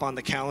coming up on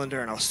the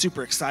calendar, and I was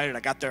super excited. I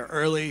got there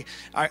early.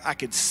 I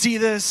could see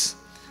this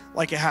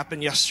like it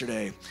happened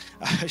yesterday.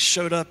 I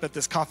showed up at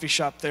this coffee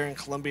shop there in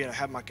Columbia, and I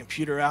had my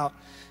computer out.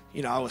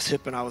 You know, I was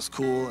hip and I was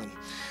cool, and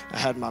I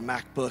had my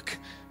MacBook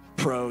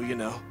Pro, you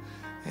know,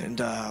 and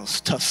it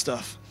was tough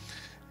stuff.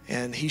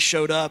 And he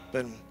showed up,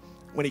 and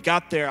when he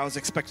got there, I was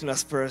expecting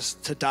us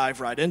to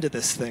dive right into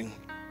this thing.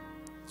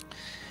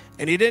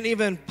 And he didn't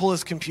even pull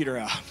his computer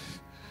out.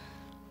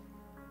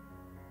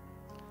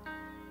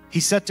 He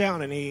sat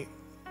down and he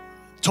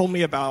told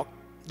me about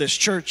this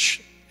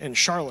church in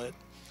Charlotte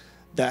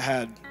that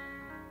had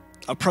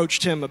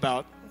approached him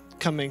about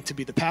coming to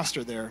be the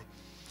pastor there.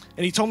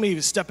 And he told me he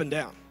was stepping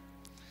down.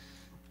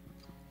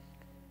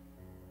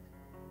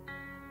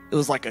 It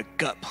was like a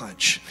gut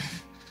punch.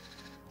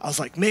 I was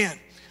like, man,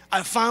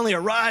 I finally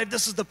arrived.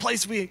 This is the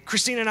place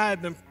Christina and I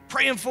have been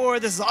praying for.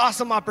 This is an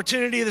awesome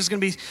opportunity. There's going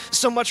to be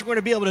so much we're going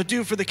to be able to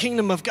do for the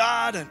kingdom of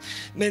God. And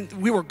man,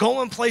 we were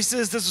going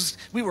places.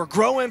 We were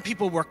growing.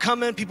 People were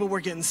coming. People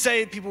were getting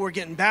saved. People were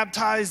getting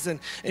baptized. And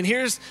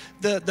here's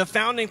the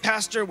founding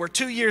pastor. We're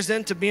 2 years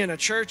into being a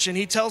church, and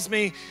he tells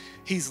me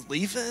he's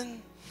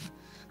leaving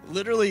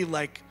literally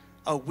like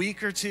a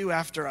week or two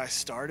after I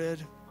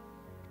started.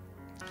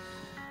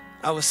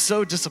 I was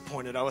so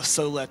disappointed. I was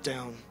so let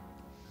down.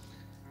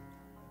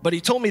 But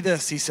he told me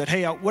this. He said,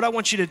 hey, what I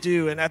want you to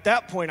do, and at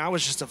that point, I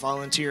was just a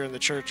volunteer in the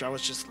church. I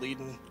was just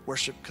leading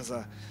worship because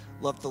I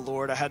loved the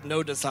Lord. I had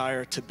no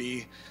desire to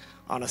be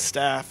on a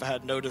staff. I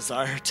had no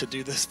desire to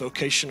do this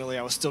vocationally.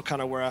 I was still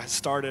kind of where I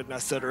started, and I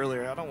said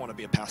earlier, I don't want to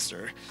be a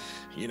pastor,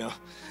 you know.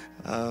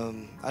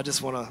 I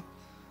just want to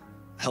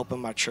help in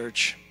my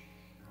church.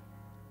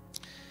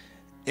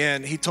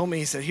 And he told me,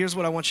 he said, here's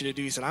what I want you to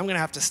do. He said, I'm going to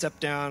have to step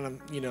down.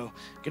 I'm, going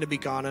to be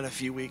gone in a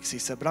few weeks. He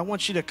said, but I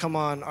want you to come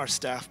on our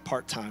staff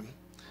part-time.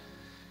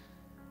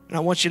 And I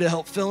want you to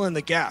help fill in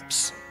the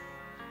gaps.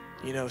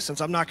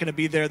 Since I'm not going to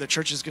be there, the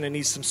church is going to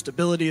need some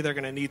stability. They're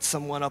going to need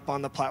someone up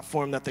on the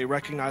platform that they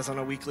recognize on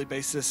a weekly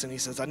basis. And he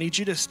says, I need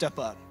you to step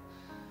up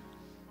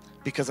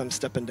because I'm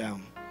stepping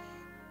down.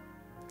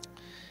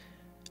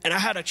 And I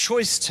had a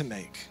choice to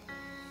make.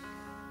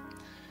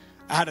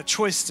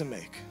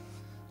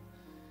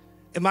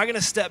 Am I going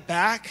to step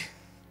back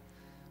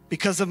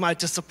because of my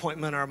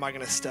disappointment, or am I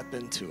going to step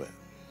into it?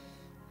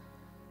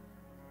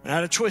 And I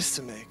had a choice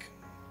to make.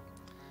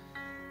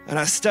 And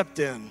I stepped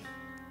in.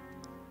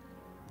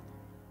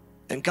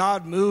 And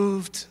God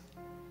moved,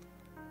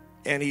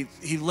 and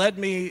he led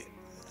me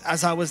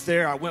as I was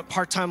there, I went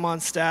part-time on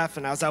staff,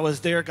 and as I was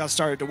there, God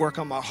started to work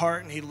on my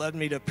heart, and he led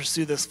me to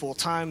pursue this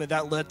full-time, and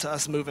that led to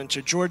us moving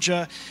to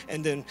Georgia.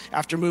 And then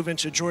after moving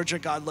to Georgia,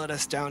 God led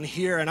us down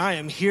here, and I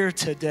am here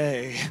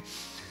today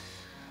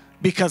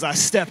because I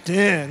stepped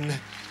in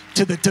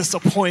to the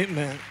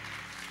disappointment.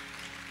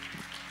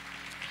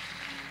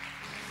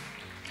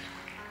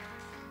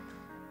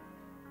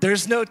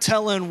 There's no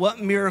telling what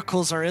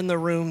miracles are in the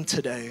room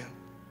today.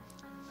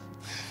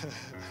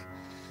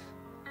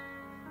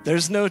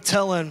 There's no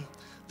telling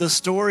the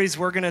stories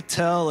we're going to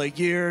tell a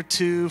year,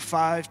 2,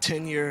 5,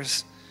 10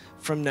 years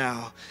from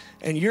now.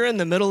 And you're in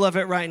the middle of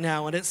it right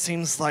now, and it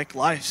seems like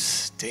life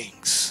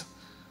stinks.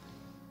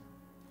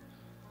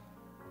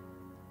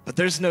 But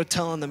there's no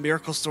telling the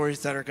miracle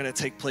stories that are going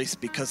to take place,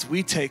 because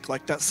we take,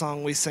 like that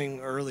song we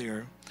sang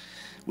earlier,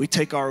 we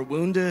take our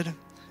wounded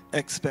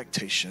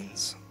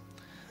expectations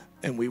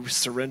and we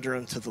surrender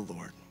them to the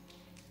Lord.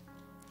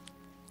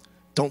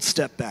 Don't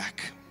step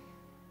back.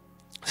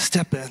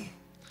 Step in.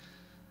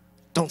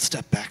 Don't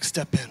step back,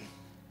 step in.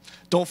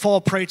 Don't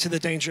fall prey to the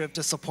danger of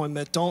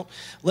disappointment. Don't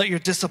let your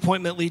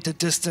disappointment lead to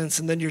distance,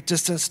 and then your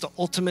distance to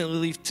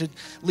ultimately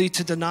lead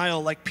to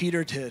denial like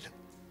Peter did.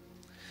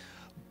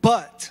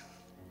 But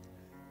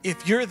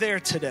if you're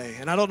there today,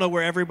 and I don't know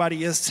where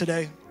everybody is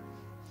today,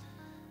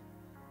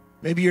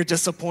 maybe you're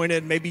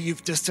disappointed, maybe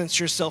you've distanced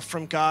yourself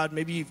from God,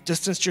 maybe you've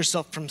distanced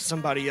yourself from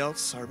somebody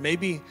else, or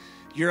maybe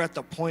you're at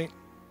the point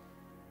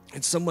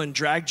and someone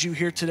dragged you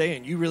here today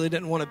and you really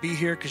didn't want to be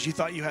here because you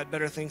thought you had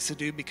better things to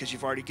do because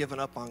you've already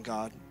given up on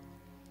God.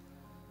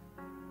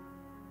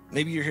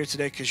 Maybe you're here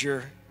today because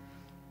you're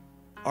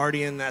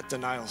already in that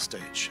denial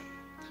stage.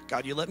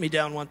 God, you let me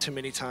down one too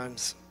many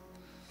times.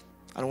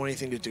 I don't want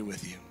anything to do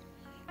with you.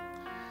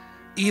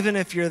 Even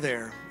if you're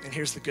there, and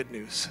here's the good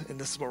news, and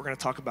this is what we're going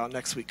to talk about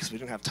next week because we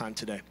didn't have time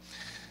today.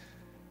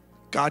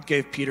 God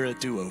gave Peter a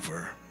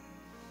do-over.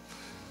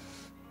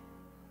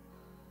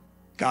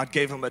 God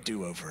gave him a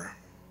do-over.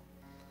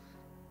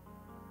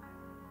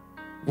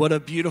 What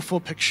a beautiful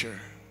picture.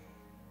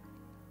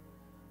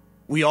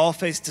 We all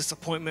face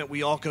disappointment.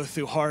 We all go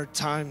through hard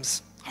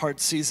times, hard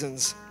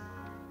seasons.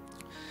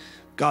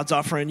 God's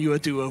offering you a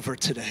do-over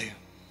today.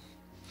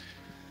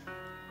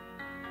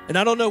 And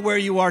I don't know where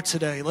you are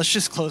today. Let's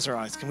just close our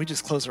eyes. Can we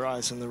just close our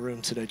eyes in the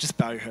room today? Just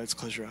bow your heads,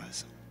 close your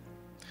eyes.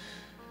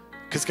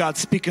 Because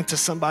God's speaking to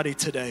somebody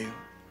today.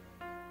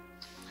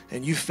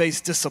 And you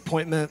face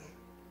disappointment.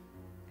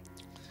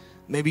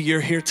 Maybe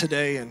you're here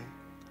today and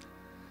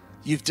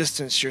you've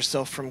distanced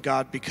yourself from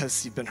God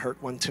because you've been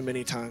hurt one too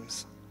many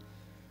times.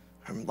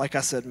 Like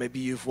I said, maybe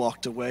you've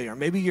walked away, or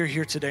maybe you're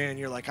here today and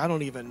you're like, I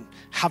don't even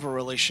have a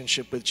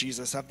relationship with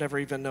Jesus. I've never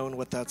even known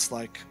what that's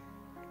like.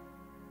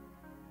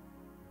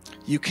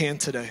 You can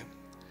today.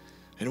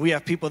 And we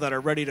have people that are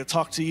ready to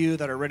talk to you,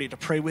 that are ready to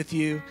pray with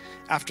you.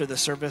 After the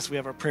service, we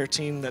have a prayer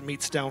team that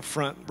meets down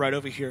front, right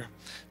over here,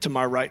 to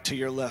my right, to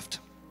your left.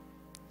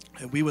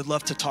 And we would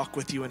love to talk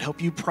with you and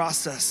help you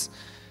process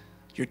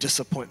your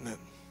disappointment.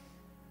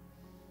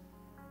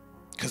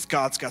 Because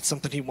God's got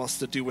something he wants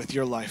to do with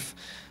your life.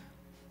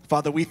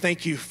 Father, we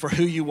thank you for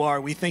who you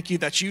are. We thank you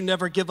that you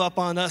never give up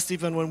on us,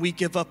 even when we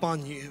give up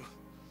on you.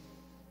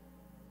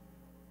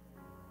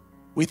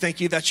 We thank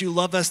you that you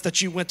love us,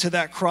 that you went to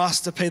that cross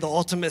to pay the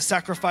ultimate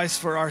sacrifice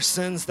for our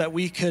sins, that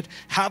we could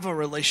have a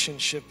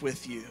relationship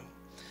with you.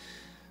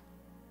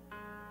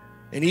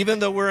 And even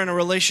though we're in a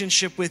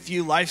relationship with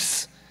you,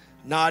 life's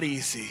not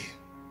easy.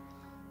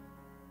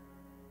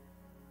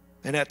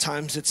 And at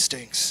times it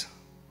stinks.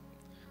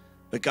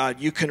 But God,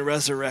 you can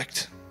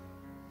resurrect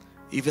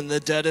even the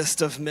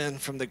deadest of men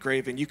from the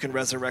grave, and you can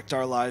resurrect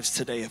our lives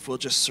today if we'll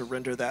just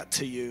surrender that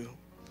to you.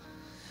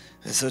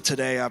 And so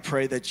today I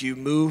pray that you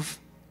move,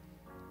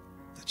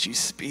 that you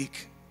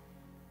speak,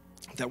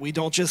 that we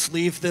don't just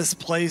leave this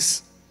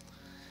place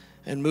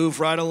and move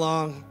right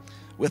along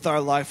with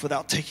our life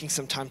without taking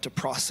some time to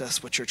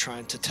process what you're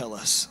trying to tell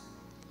us.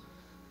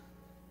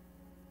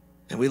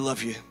 And we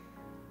love you.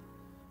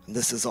 And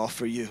this is all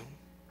for you.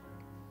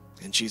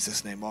 In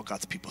Jesus' name, all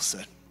God's people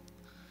said,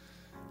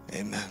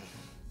 amen.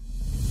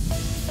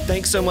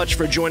 Thanks so much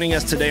for joining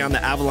us today on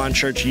the Avalon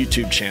Church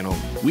YouTube channel.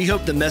 We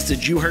hope the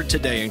message you heard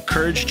today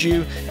encouraged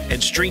you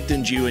and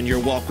strengthened you in your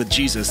walk with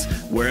Jesus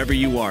wherever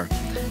you are.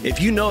 If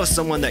you know of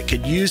someone that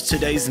could use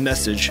today's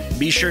message,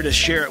 be sure to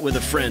share it with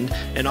a friend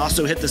and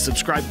also hit the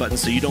subscribe button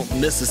so you don't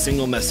miss a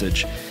single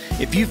message.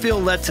 If you feel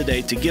led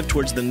today to give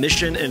towards the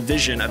mission and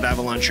vision of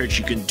Avalon Church,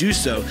 you can do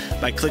so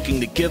by clicking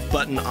the Give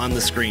button on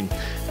the screen.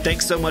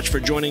 Thanks so much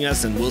for joining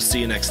us, and we'll see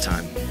you next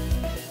time.